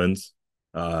Oregon wins.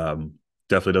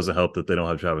 Definitely doesn't help that they don't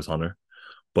have Travis Hunter,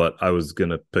 but I was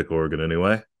going to pick Oregon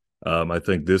anyway. I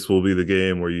think this will be the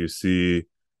game where you see,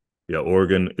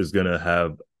 Oregon is going to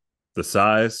have the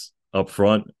size up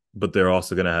front, but they're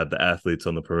also going to have the athletes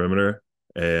on the perimeter.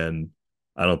 And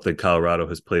I don't think Colorado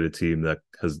has played a team that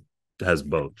has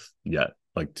both yet.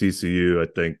 Like TCU,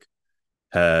 I think,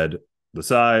 had the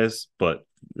size, but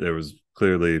there was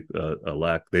clearly a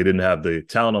lack. They didn't have the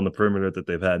talent on the perimeter that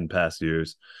they've had in past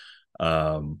years.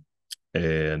 And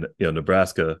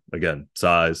Nebraska, again,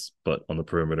 size, but on the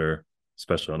perimeter,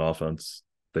 especially on offense,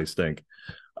 they stink.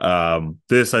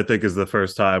 This, I think, is the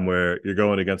first time where you're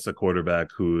going against a quarterback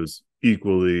who's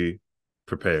equally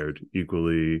prepared,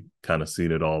 equally kind of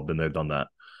seen it all, been there, done that.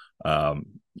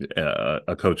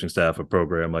 a coaching staff, a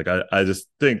program. Like I just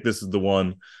think this is the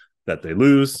one that they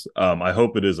lose. I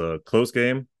hope it is a close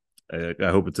game. I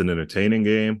hope it's an entertaining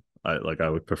game. I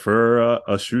would prefer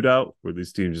a shootout where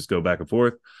these teams just go back and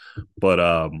forth. But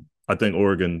I think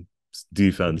Oregon's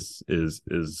defense is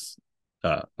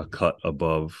a cut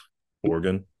above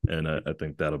Oregon, and I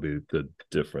think that'll be a good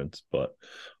difference. But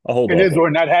I'll hold It off is on.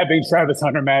 or not having Travis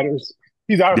Hunter matters.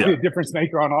 He's Yeah, obviously a difference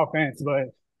maker on offense,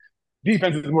 but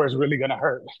defense is where it's really going to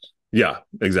hurt. yeah,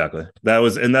 exactly.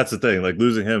 And that's the thing. Like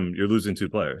losing him, you're losing two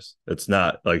players. It's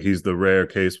not like he's the rare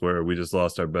case where we just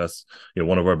lost our best,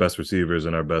 one of our best receivers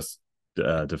and our best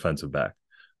defensive back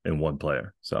in one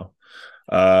player. So,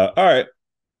 all right.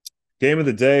 Game of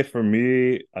the day for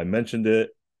me, I mentioned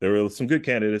it. There were some good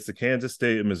candidates. The Kansas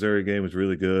State and Missouri game was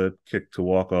really good. Kick to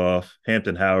walk off.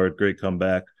 Hampton Howard, great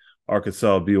comeback.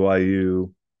 Arkansas,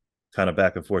 BYU, kind of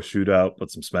back and forth shootout,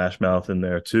 but some smash mouth in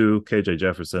there too. KJ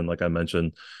Jefferson, like I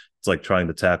mentioned, it's like trying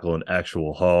to tackle an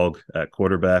actual hog at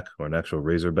quarterback or an actual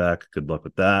razorback. Good luck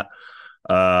with that.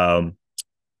 Um,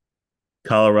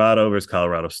 Colorado versus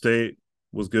Colorado State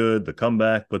was good, the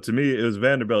comeback. But to me, it was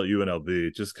Vanderbilt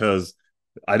UNLV just because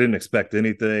I didn't expect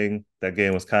anything. That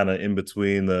game was kind of in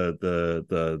between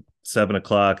the 7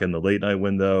 o'clock and the late night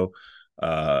window.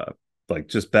 Uh, like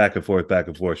just back and forth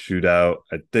shootout.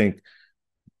 I think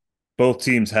both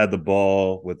teams had the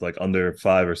ball with like under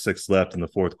 5 or 6 left in the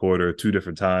fourth quarter, two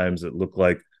different times. It looked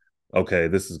like, okay,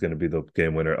 this is going to be the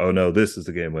game winner. Oh no, this is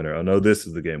the game winner. Oh no, this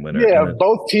is the game winner. Yeah, And then,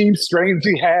 both teams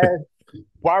strangely had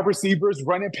wide receivers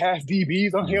running past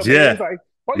DBs on Hail Marys. yeah, Like,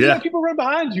 why do you let yeah, people run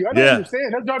behind you? I don't yeah,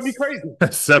 understand. That's driving me crazy.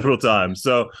 several times.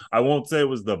 So I won't say it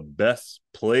was the best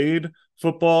played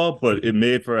football, but it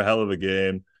made for a hell of a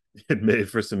game. It made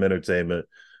for some entertainment.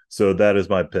 So that is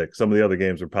my pick. Some of the other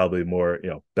games were probably more,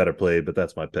 better played, but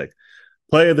that's my pick.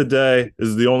 Play of the day. This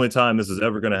is the only time this is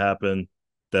ever going to happen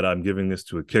that I'm giving this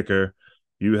to a kicker.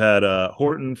 You had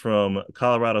Horton from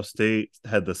Colorado State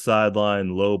had the sideline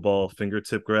low ball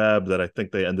fingertip grab that I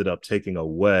think they ended up taking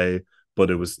away,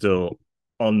 but it was still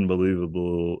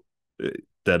unbelievable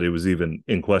that it was even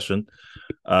in question.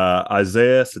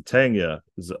 Isaiah Satania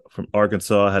from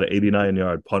Arkansas had an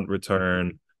 89-yard punt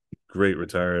return. Great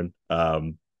return.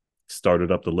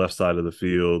 Started up the left side of the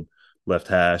field, left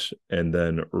hash, and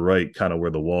then right kind of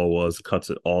where the wall was, cuts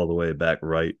it all the way back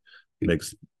right,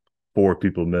 makes 4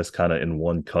 people miss kind of in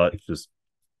one cut, just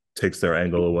takes their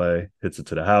angle away, hits it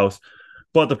to the house.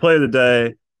 But the play of the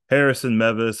day, Harrison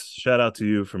Mevis, shout out to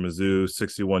you from Mizzou,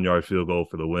 61-yard field goal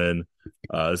for the win.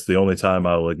 It's the only time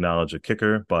I will acknowledge a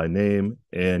kicker by name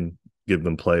and give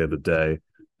them play of the day.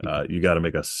 You got to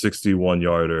make a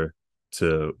 61-yarder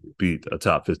to beat a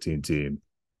top 15 team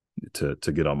to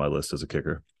get on my list as a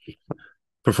kicker.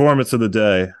 Performance of the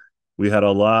day, we had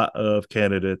a lot of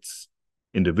candidates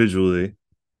individually.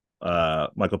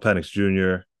 Michael Penix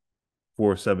Jr.,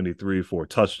 473, 4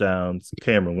 touchdowns.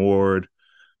 Cameron Ward,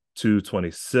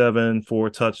 227, 4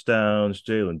 touchdowns.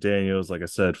 Jalen Daniels, like I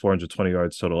said, 420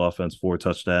 yards total offense, 4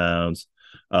 touchdowns.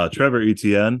 Trevor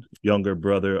Etienne, younger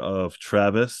brother of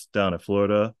Travis down at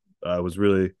Florida, was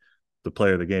really the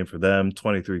player of the game for them.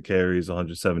 23 carries,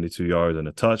 172 yards, and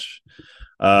a touch.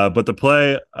 But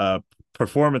the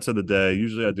performance of the day,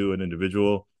 usually I do an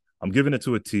individual. I'm giving it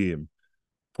to a team.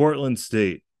 Portland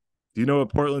State. Do you know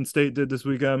what Portland State did this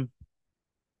weekend?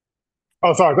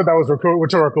 Oh, sorry. I thought that was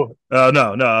rhetorical. No,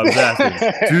 I was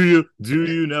asking. Do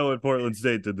you know what Portland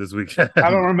State did this weekend? I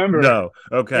don't remember. No.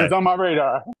 Okay. It's on my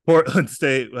radar. Portland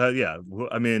State. Yeah.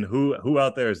 I mean, who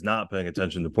out there is not paying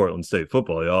attention to Portland State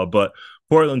football, y'all? But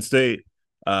Portland State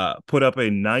put up a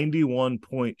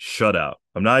 91-point shutout.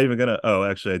 I'm not even gonna. Oh,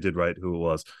 actually, I did write who it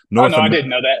was. Oh no, I didn't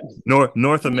know that.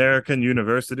 North American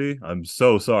University. I'm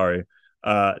so sorry.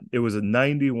 It was a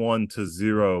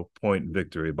 91-0 point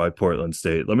victory by Portland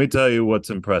State. Let me tell you what's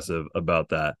impressive about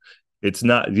that. It's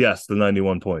not, yes, the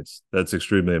 91 points. That's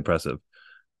extremely impressive.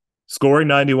 Scoring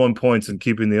 91 points and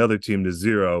keeping the other team to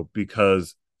 0,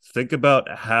 because think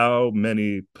about how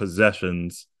many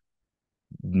possessions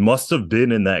must have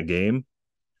been in that game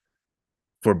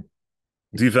for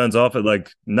defense off at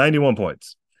like 91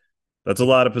 points. That's a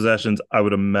lot of possessions, I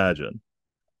would imagine.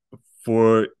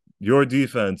 For your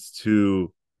defense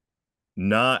to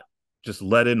not just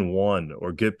let in one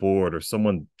or get bored or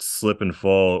someone slip and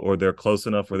fall or they're close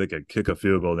enough where they could kick a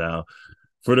field goal now,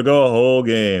 for to go a whole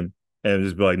game and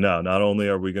just be like, no, not only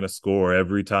are we going to score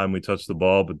every time we touch the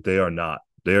ball, but they are not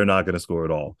going to score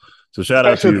at all. So shout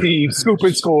out to you. Teams,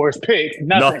 scooping scores, picks,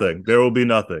 nothing. There will be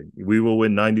nothing. We will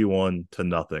win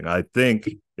 91-0. I think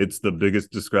it's the biggest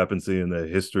discrepancy in the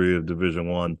history of Division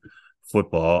I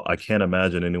football. I can't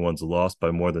imagine anyone's lost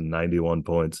by more than 91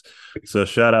 points. So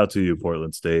shout out to you,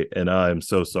 Portland State. And I'm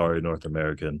so sorry, North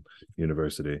American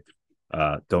University.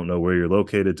 Don't know where you're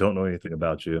located, don't know anything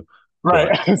about you, Right.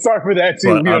 but Sorry for that too.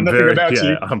 but We know I'm nothing very about yeah,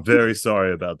 you. I'm very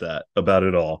sorry about that, about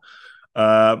it all.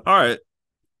 All right,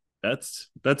 that's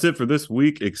it for this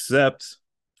week, except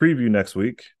preview next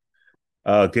week.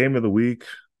 Game of the week.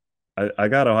 I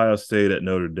got Ohio State at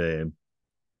Notre Dame.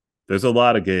 There's a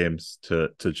lot of games to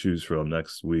choose from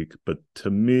next week, but to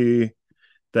me,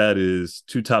 that is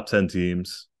two top 10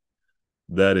 teams.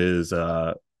 That is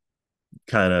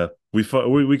kind of we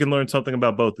can learn something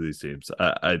about both of these teams.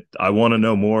 I want to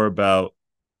know more about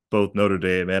both Notre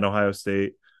Dame and Ohio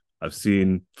State. I've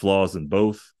seen flaws in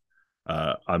both.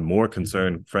 I'm more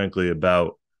concerned, frankly,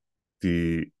 about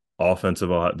the offensive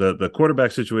the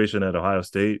quarterback situation at Ohio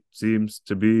State seems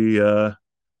to be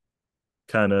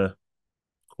kind of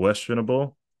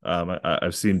questionable.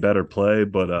 I've seen better play,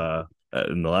 but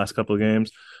in the last couple of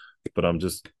games, but I'm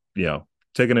just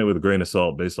taking it with a grain of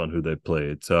salt based on who they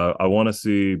played. So I want to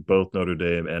see both Notre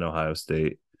Dame and Ohio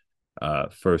State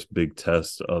first big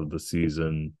test of the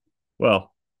season.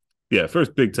 Well, yeah,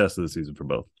 first big test of the season for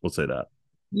both. We'll say that.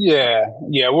 Yeah,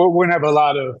 yeah. We're gonna have a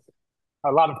lot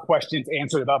of questions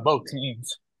answered about both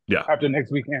teams Yeah, after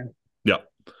next weekend. yeah.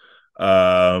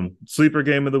 Sleeper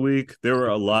game of the week. There were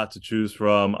a lot to choose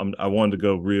from. I wanted to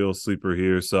go real sleeper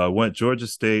here, so I went Georgia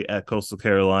State at Coastal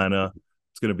Carolina.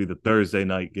 It's going to be the Thursday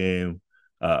night game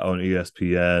on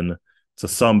ESPN. It's a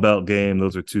Sun Belt game.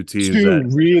 Those are Two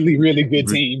really, really good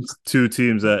teams. two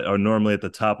teams that are normally at the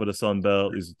top of the Sun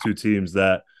Belt. These are two teams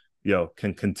that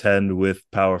can contend with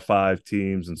Power Five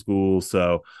teams and schools.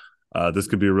 So this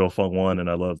could be a real fun one, and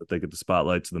I love that they get the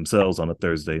spotlight to themselves on a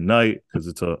Thursday night because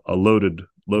it's a loaded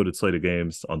slate of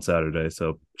games on Saturday.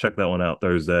 So check that one out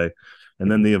Thursday. And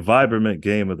then the environment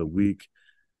game of the week.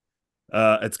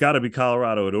 It's got to be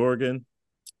Colorado at Oregon.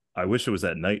 I wish it was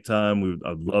at nighttime.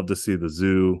 I'd love to see the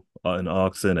zoo in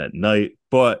Auxon at night,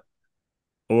 but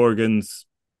Oregon's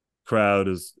crowd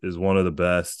is one of the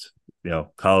best.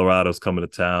 Colorado's coming to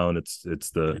town. It's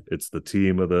the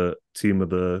team of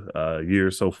the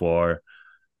year so far.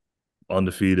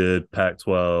 Undefeated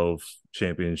Pac-12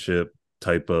 championship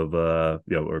type of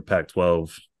or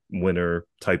Pac-12 winner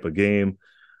type of game.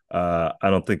 I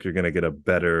don't think you're going to get a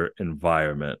better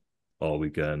environment all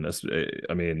weekend.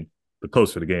 I mean, the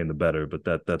closer the game, the better. But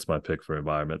that's my pick for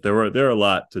environment. There are a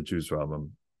lot to choose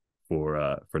from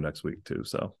for next week too.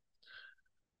 So,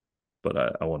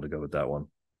 but I wanted to go with that one.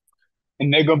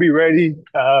 And they're gonna be ready.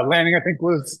 Lanning, I think,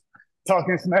 was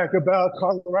talking smack about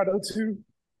Colorado too.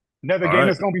 Another All game right.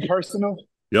 that's gonna be personal.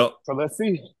 Yep. So let's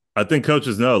see. I think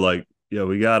coaches know, like,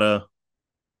 we gotta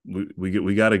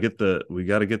we gotta get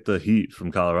the heat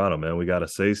from Colorado, man. We gotta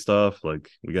say stuff, like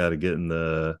we gotta get in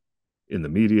the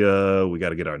media. We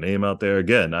gotta get our name out there.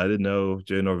 Again, I didn't know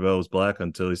Jay Norvell was black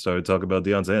until he started talking about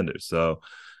Deion Sanders. So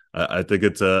I think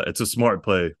it's a smart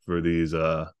play for these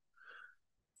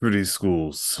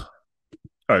schools.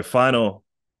 All right, final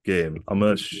game. I'm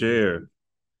gonna share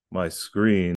my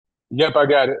screen. Yep, I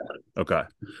got it. Okay.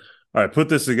 All right, put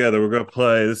this together. We're gonna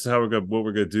play. This is what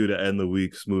we're gonna do to end the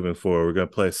weeks moving forward. We're gonna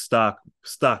play stock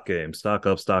game, stock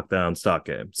up, stock down, stock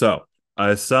game. So I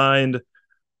assigned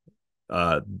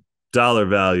dollar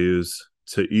values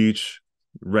to each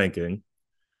ranking,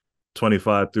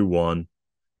 25 through 1.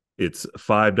 It's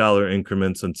 $5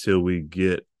 increments until we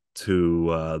get to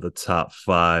the top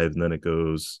 5, and then it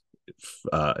goes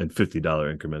in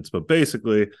 $50 increments. But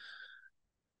basically,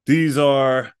 these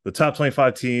are the top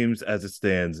 25 teams as it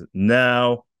stands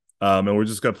now. And we're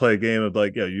just going to play a game of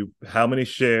like, how many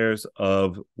shares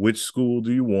of which school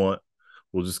do you want?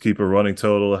 We'll just keep a running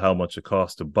total of how much it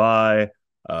costs to buy,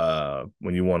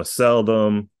 when you want to sell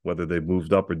them, whether they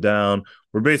moved up or down.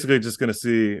 We're basically just going to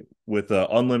see with an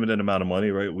unlimited amount of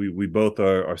money, right? We both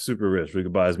are super rich. We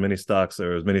could buy as many stocks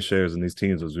or as many shares in these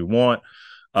teams as we want.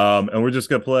 And we're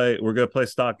gonna play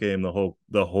stock game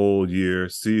the whole year,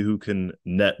 see who can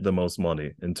net the most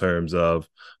money in terms of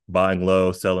buying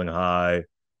low, selling high.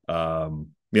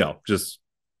 Just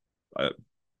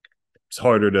it's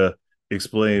harder to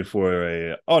explain for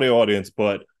a audio audience,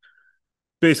 but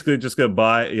basically just gonna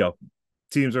buy,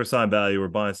 teams are assigned value, we're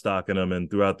buying stock in them,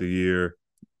 and throughout the year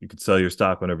you can sell your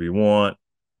stock whenever you want.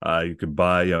 You can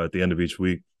buy, at the end of each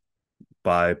week,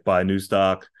 buy new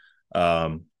stock.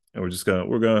 And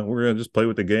we're gonna just play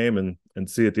with the game and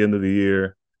see at the end of the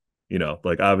year,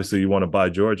 like obviously you want to buy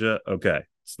Georgia. Okay,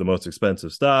 it's the most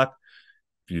expensive stock.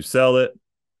 If you sell it,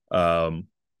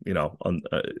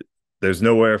 there's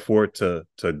nowhere for it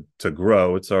to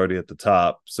grow. It's already at the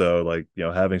top. So like,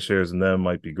 having shares in them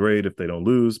might be great if they don't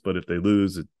lose, but if they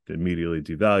lose, it immediately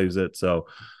devalues it. So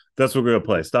that's what we're gonna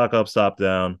play. Stock up, stop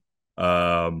down.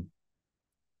 Um,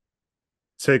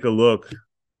 take a look.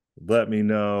 Let me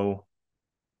know.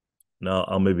 Now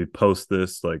I'll maybe post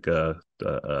this like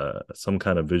some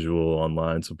kind of visual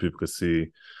online so people can see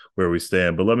where we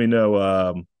stand. But let me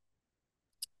know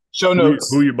Show who notes.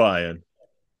 you buying.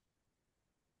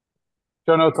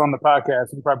 Show notes on the podcast.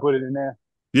 You can probably put it in there.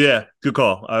 Yeah, good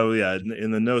call. Yeah,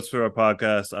 in the notes for our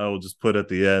podcast, I will just put at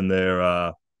the end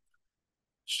there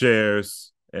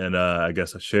shares and I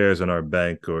guess shares in our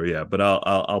bank or yeah, but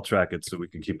I'll track it so we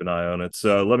can keep an eye on it.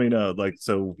 So let me know. Like,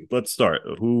 so let's start.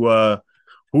 Who are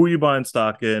you buying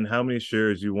stock in? How many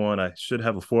shares you want? I should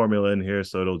have a formula in here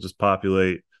so it'll just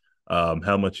populate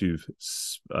how much you've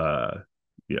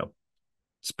you know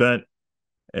spent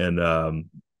and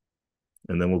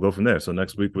then we'll go from there. So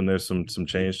next week when there's some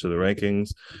change to the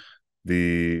rankings,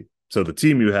 the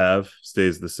team you have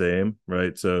stays the same,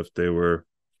 right? So if they were,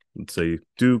 let's say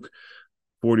Duke,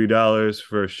 $40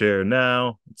 for a share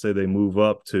now, let's say they move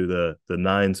up to the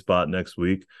 9 spot next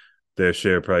week, their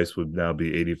share price would now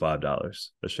be $85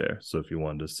 a share. So if you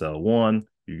wanted to sell one,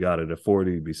 you got it at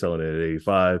 40, you'd be selling it at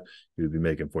 85, you'd be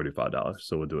making $45.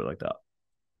 So we'll do it like that.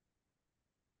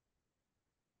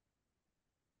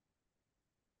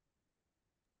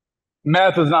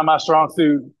 Math is not my strong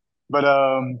suit, but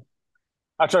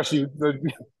I trust you.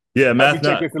 Yeah, Have me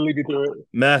check this and lead you through it.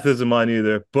 math isn't mine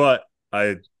either, but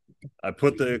I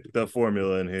put the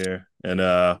formula in here, and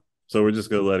so we're just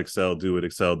gonna let Excel do what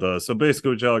Excel does. So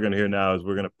basically, what y'all are gonna hear now is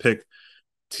we're gonna pick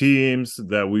teams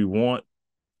that we want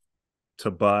to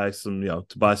buy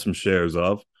some shares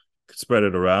of. Spread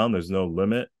it around. There's no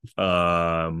limit. If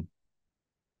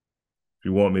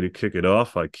you want me to kick it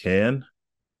off, I can,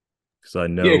 because I Yeah,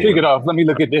 know kick what. it off. Let me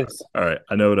look at this. All right,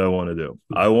 I know what I want to do.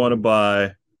 I want to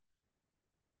buy.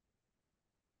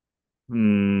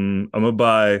 I'm gonna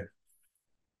buy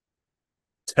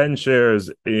 10 shares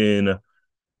in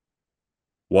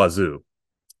Wazoo,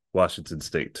 Washington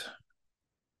State.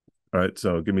 All right,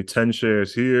 so give me 10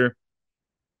 shares here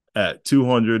at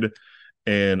 $250.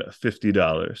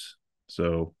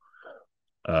 So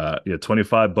yeah,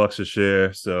 $25 a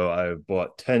share. So I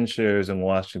bought 10 shares in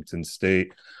Washington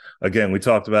State. Again, we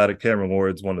talked about it. Cameron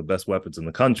Ward's one of the best weapons in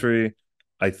the country.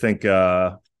 I think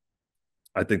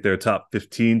I think they're a top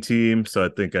 15 team. So I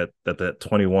think at that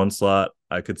 21 slot,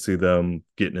 I could see them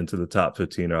getting into the top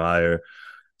 15 or higher.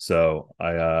 So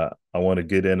I want to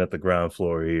get in at the ground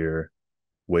floor here,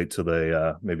 wait till they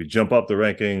maybe jump up the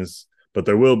rankings. But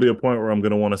there will be a point where I'm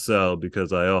going to want to sell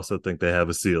because I also think they have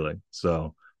a ceiling.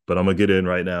 So, but I'm going to get in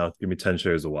right now. Give me 10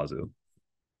 shares of Wazoo.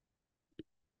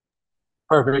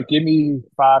 Perfect. Give me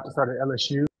 5 to start at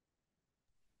LSU.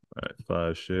 All right,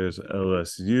 5 shares of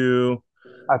LSU.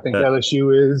 I think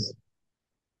LSU is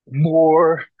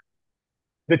more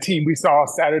the team we saw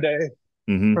Saturday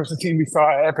Mm-hmm. versus the team we saw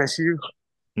at FSU.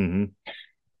 Mm-hmm.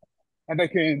 And I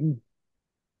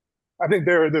think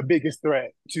they're the biggest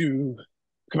threat to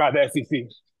come out of the SEC.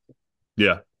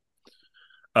 Yeah.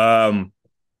 Um,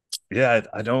 yeah,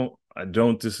 I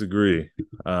don't disagree.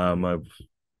 I might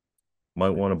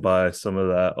want to buy some of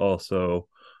that also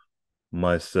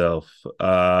myself.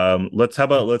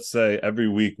 Let's say every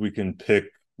week we can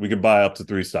buy up to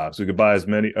 3 stocks. We could buy as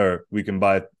many or we can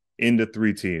buy into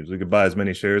 3 teams. We could buy as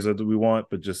many shares as we want,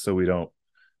 but just so we don't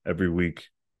every week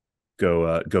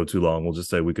go too long, we'll just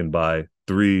say we can buy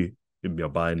 3,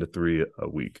 buy into 3 a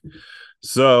week.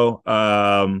 So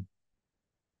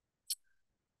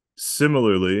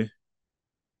similarly,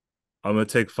 I'm gonna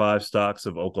take 5 stocks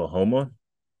of Oklahoma.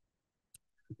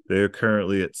 They're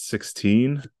currently at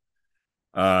 16.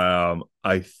 I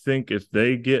think if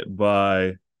they get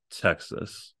by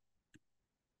Texas,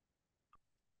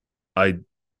 I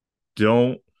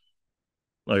don't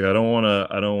I don't want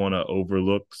to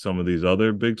overlook some of these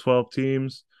other Big 12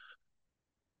 teams,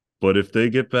 but if they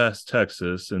get past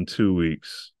Texas in 2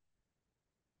 weeks,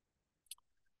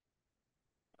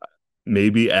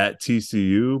 maybe at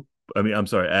TCU, I mean, I'm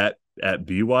sorry, at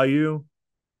BYU,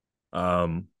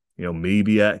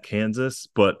 maybe at Kansas,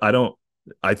 but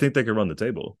I think they could run the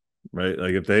table, right?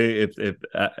 Like if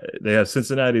they have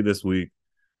Cincinnati this week,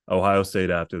 Ohio State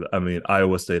after that, I mean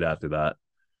Iowa State after that,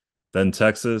 then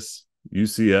Texas,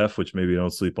 UCF, which maybe don't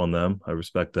sleep on them. I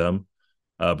respect them.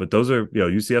 But those are,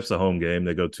 UCF's a home game.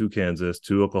 They go to Kansas,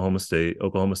 to Oklahoma State.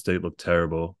 Oklahoma State looked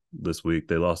terrible this week.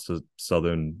 They lost to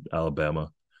Southern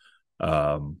Alabama.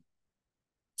 Um,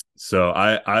 so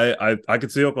I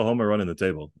could see Oklahoma running the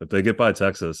table if they get by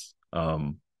Texas.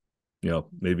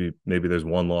 Maybe there's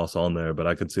one loss on there, but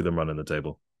I could see them running the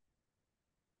table.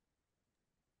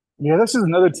 Yeah, this is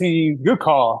another team. Good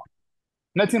call.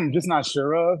 Another team I'm just not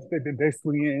sure of. They've been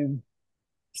basically in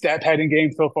stat padding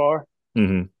games so far.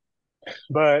 Mm-hmm.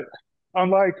 But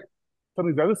unlike some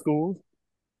of these other schools,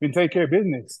 been take care of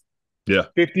business. Yeah.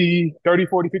 50, 30,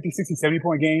 40, 50, 60, 70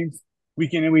 point games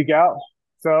week in and week out.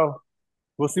 So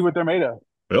we'll see what they're made of.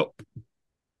 Yep.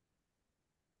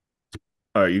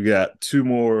 All right, you got two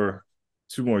more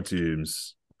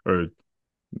teams. Or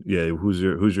yeah, who's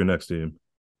your next team?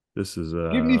 This is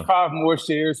Give me 5 more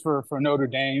shares for Notre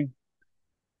Dame.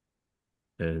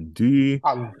 and D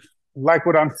I like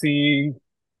what I'm seeing.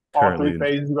 All three currently.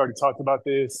 phases. We've already talked about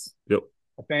this. Yep.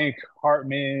 I think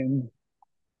Hartman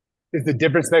is the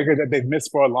difference maker that they've missed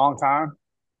for a long time.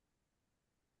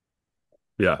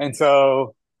 Yeah. And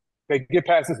so they get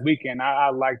past this weekend.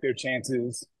 I like their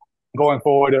chances going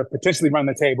forward to potentially run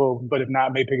the table, but if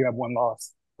not, maybe picking up one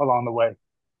loss along the way.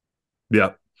 Yeah.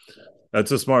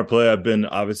 That's a smart play. I've been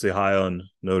obviously high on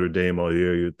Notre Dame all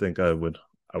year. You'd think I would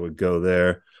go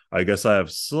there. I guess I have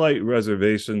slight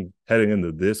reservation heading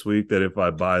into this week that if I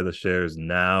buy the shares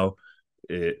now,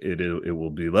 it will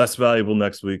be less valuable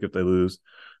next week if they lose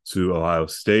to Ohio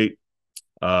State.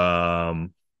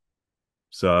 Um,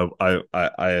 so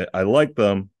I like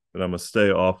them, but I'm gonna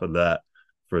stay off of that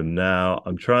for now.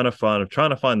 I'm trying to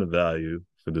find the value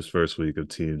for this first week of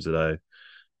teams that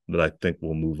I think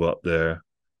will move up there.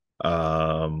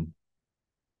 Um,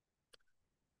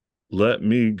 Let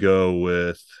me go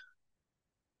with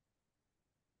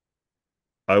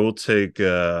I will take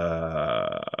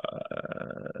I'm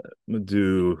gonna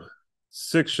do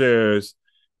 6 shares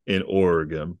in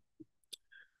Oregon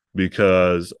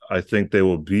because I think they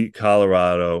will beat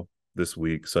Colorado this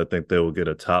week. So I think they will get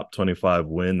a top 25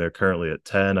 win. They're currently at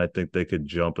 10. I think they could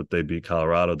jump if they beat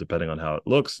Colorado, depending on how it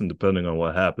looks and depending on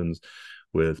what happens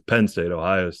with Penn State,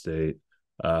 Ohio State,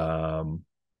 um,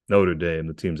 Notre Dame,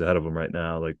 the teams ahead of them right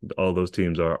now. Like all those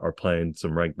teams are playing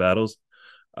some ranked battles.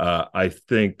 I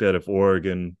think that if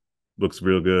Oregon looks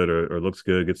real good or looks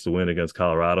good, gets the win against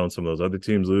Colorado and some of those other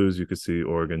teams lose, you could see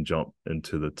Oregon jump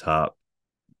into the top,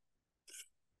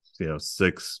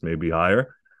 6, maybe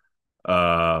higher.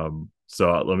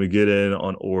 So let me get in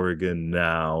on Oregon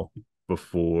now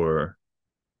before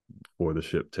the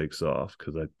ship takes off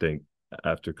because I think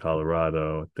after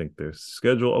Colorado, I think their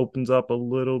schedule opens up a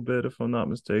little bit, if I'm not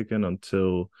mistaken,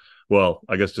 well,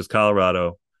 I guess just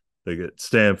Colorado. They get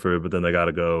Stanford, but then they got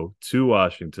to go to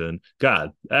Washington.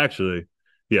 God, actually,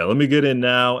 yeah, let me get in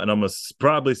now, and I'm going to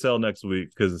probably sell next week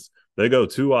because they go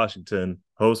to Washington,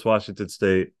 host Washington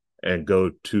State, and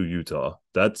go to Utah.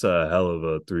 That's a hell of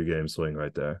a 3-game swing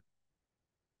right there.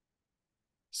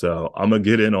 So I'm going to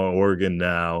get in on Oregon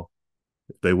now.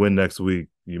 If they win next week,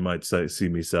 you might see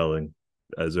me selling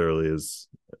as early as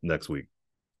next week.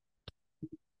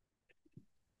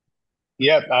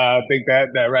 Yep, I think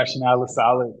that rationale is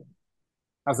solid.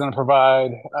 I was going to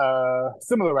provide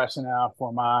similar rationale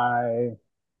for my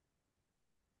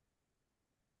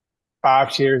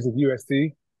 5 shares of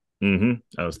USC.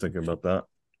 I was thinking about that.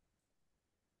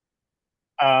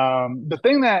 The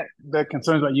thing that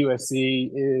concerns about USC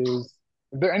is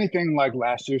if they're anything like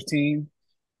last year's team,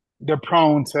 they're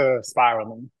prone to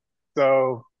spiraling.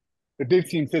 So if this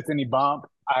team sits any bump,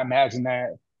 I imagine that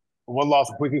one loss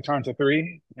will quickly turn to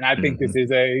three. And I think Mm-hmm. this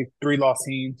is a 3-loss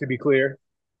team, to be clear.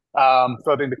 So I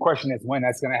think the question is when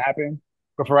that's going to happen.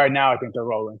 But for right now, I think they're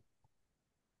rolling.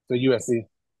 So USC.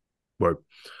 Word.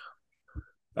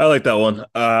 I like that one.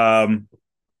 All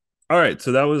right,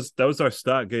 so that was our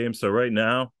stock game. So right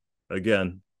now,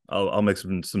 again, I'll make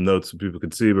some notes so people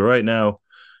can see. But right now,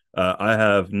 I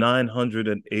have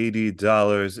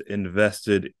 $980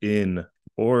 invested in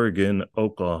Oregon,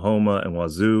 Oklahoma, and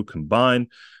Wazoo combined.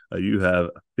 You have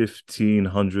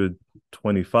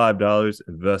 $1,525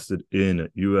 invested in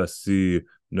USC,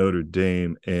 Notre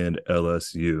Dame, and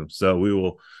LSU. So we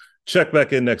will check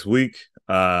back in next week,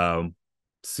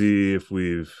 see if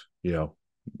we've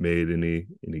made any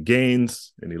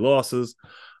gains, any losses,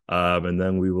 and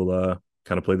then we will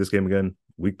kind of play this game again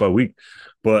week by week.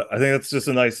 But I think it's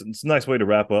a nice way to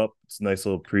wrap up. It's a nice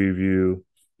little preview,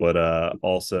 but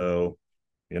also,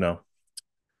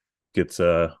 gets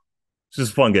it's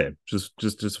just a fun game. Just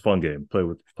a fun game. Play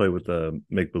with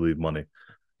make believe money.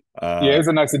 Yeah, Uh it's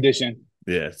a nice addition.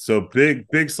 yeah, so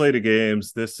big slate of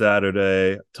games this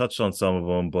Saturday. Touched on some of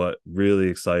them, but really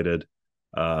excited.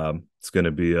 It's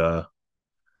gonna be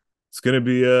it's gonna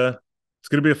be a it's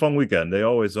gonna be a fun weekend. They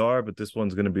always are, but this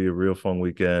one's gonna be a real fun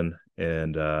weekend,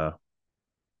 and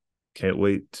can't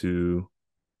wait to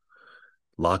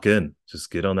lock in.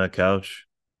 Just get on that couch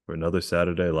for another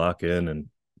Saturday, lock in, and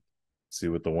see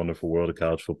what the wonderful world of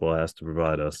college football has to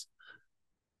provide us.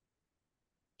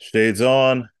 Shades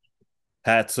on,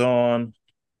 hats on.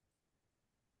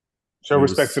 Show We will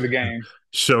respect to the game.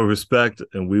 show respect,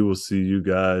 and we will see you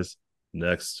guys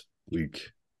next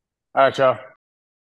week. All right, y'all.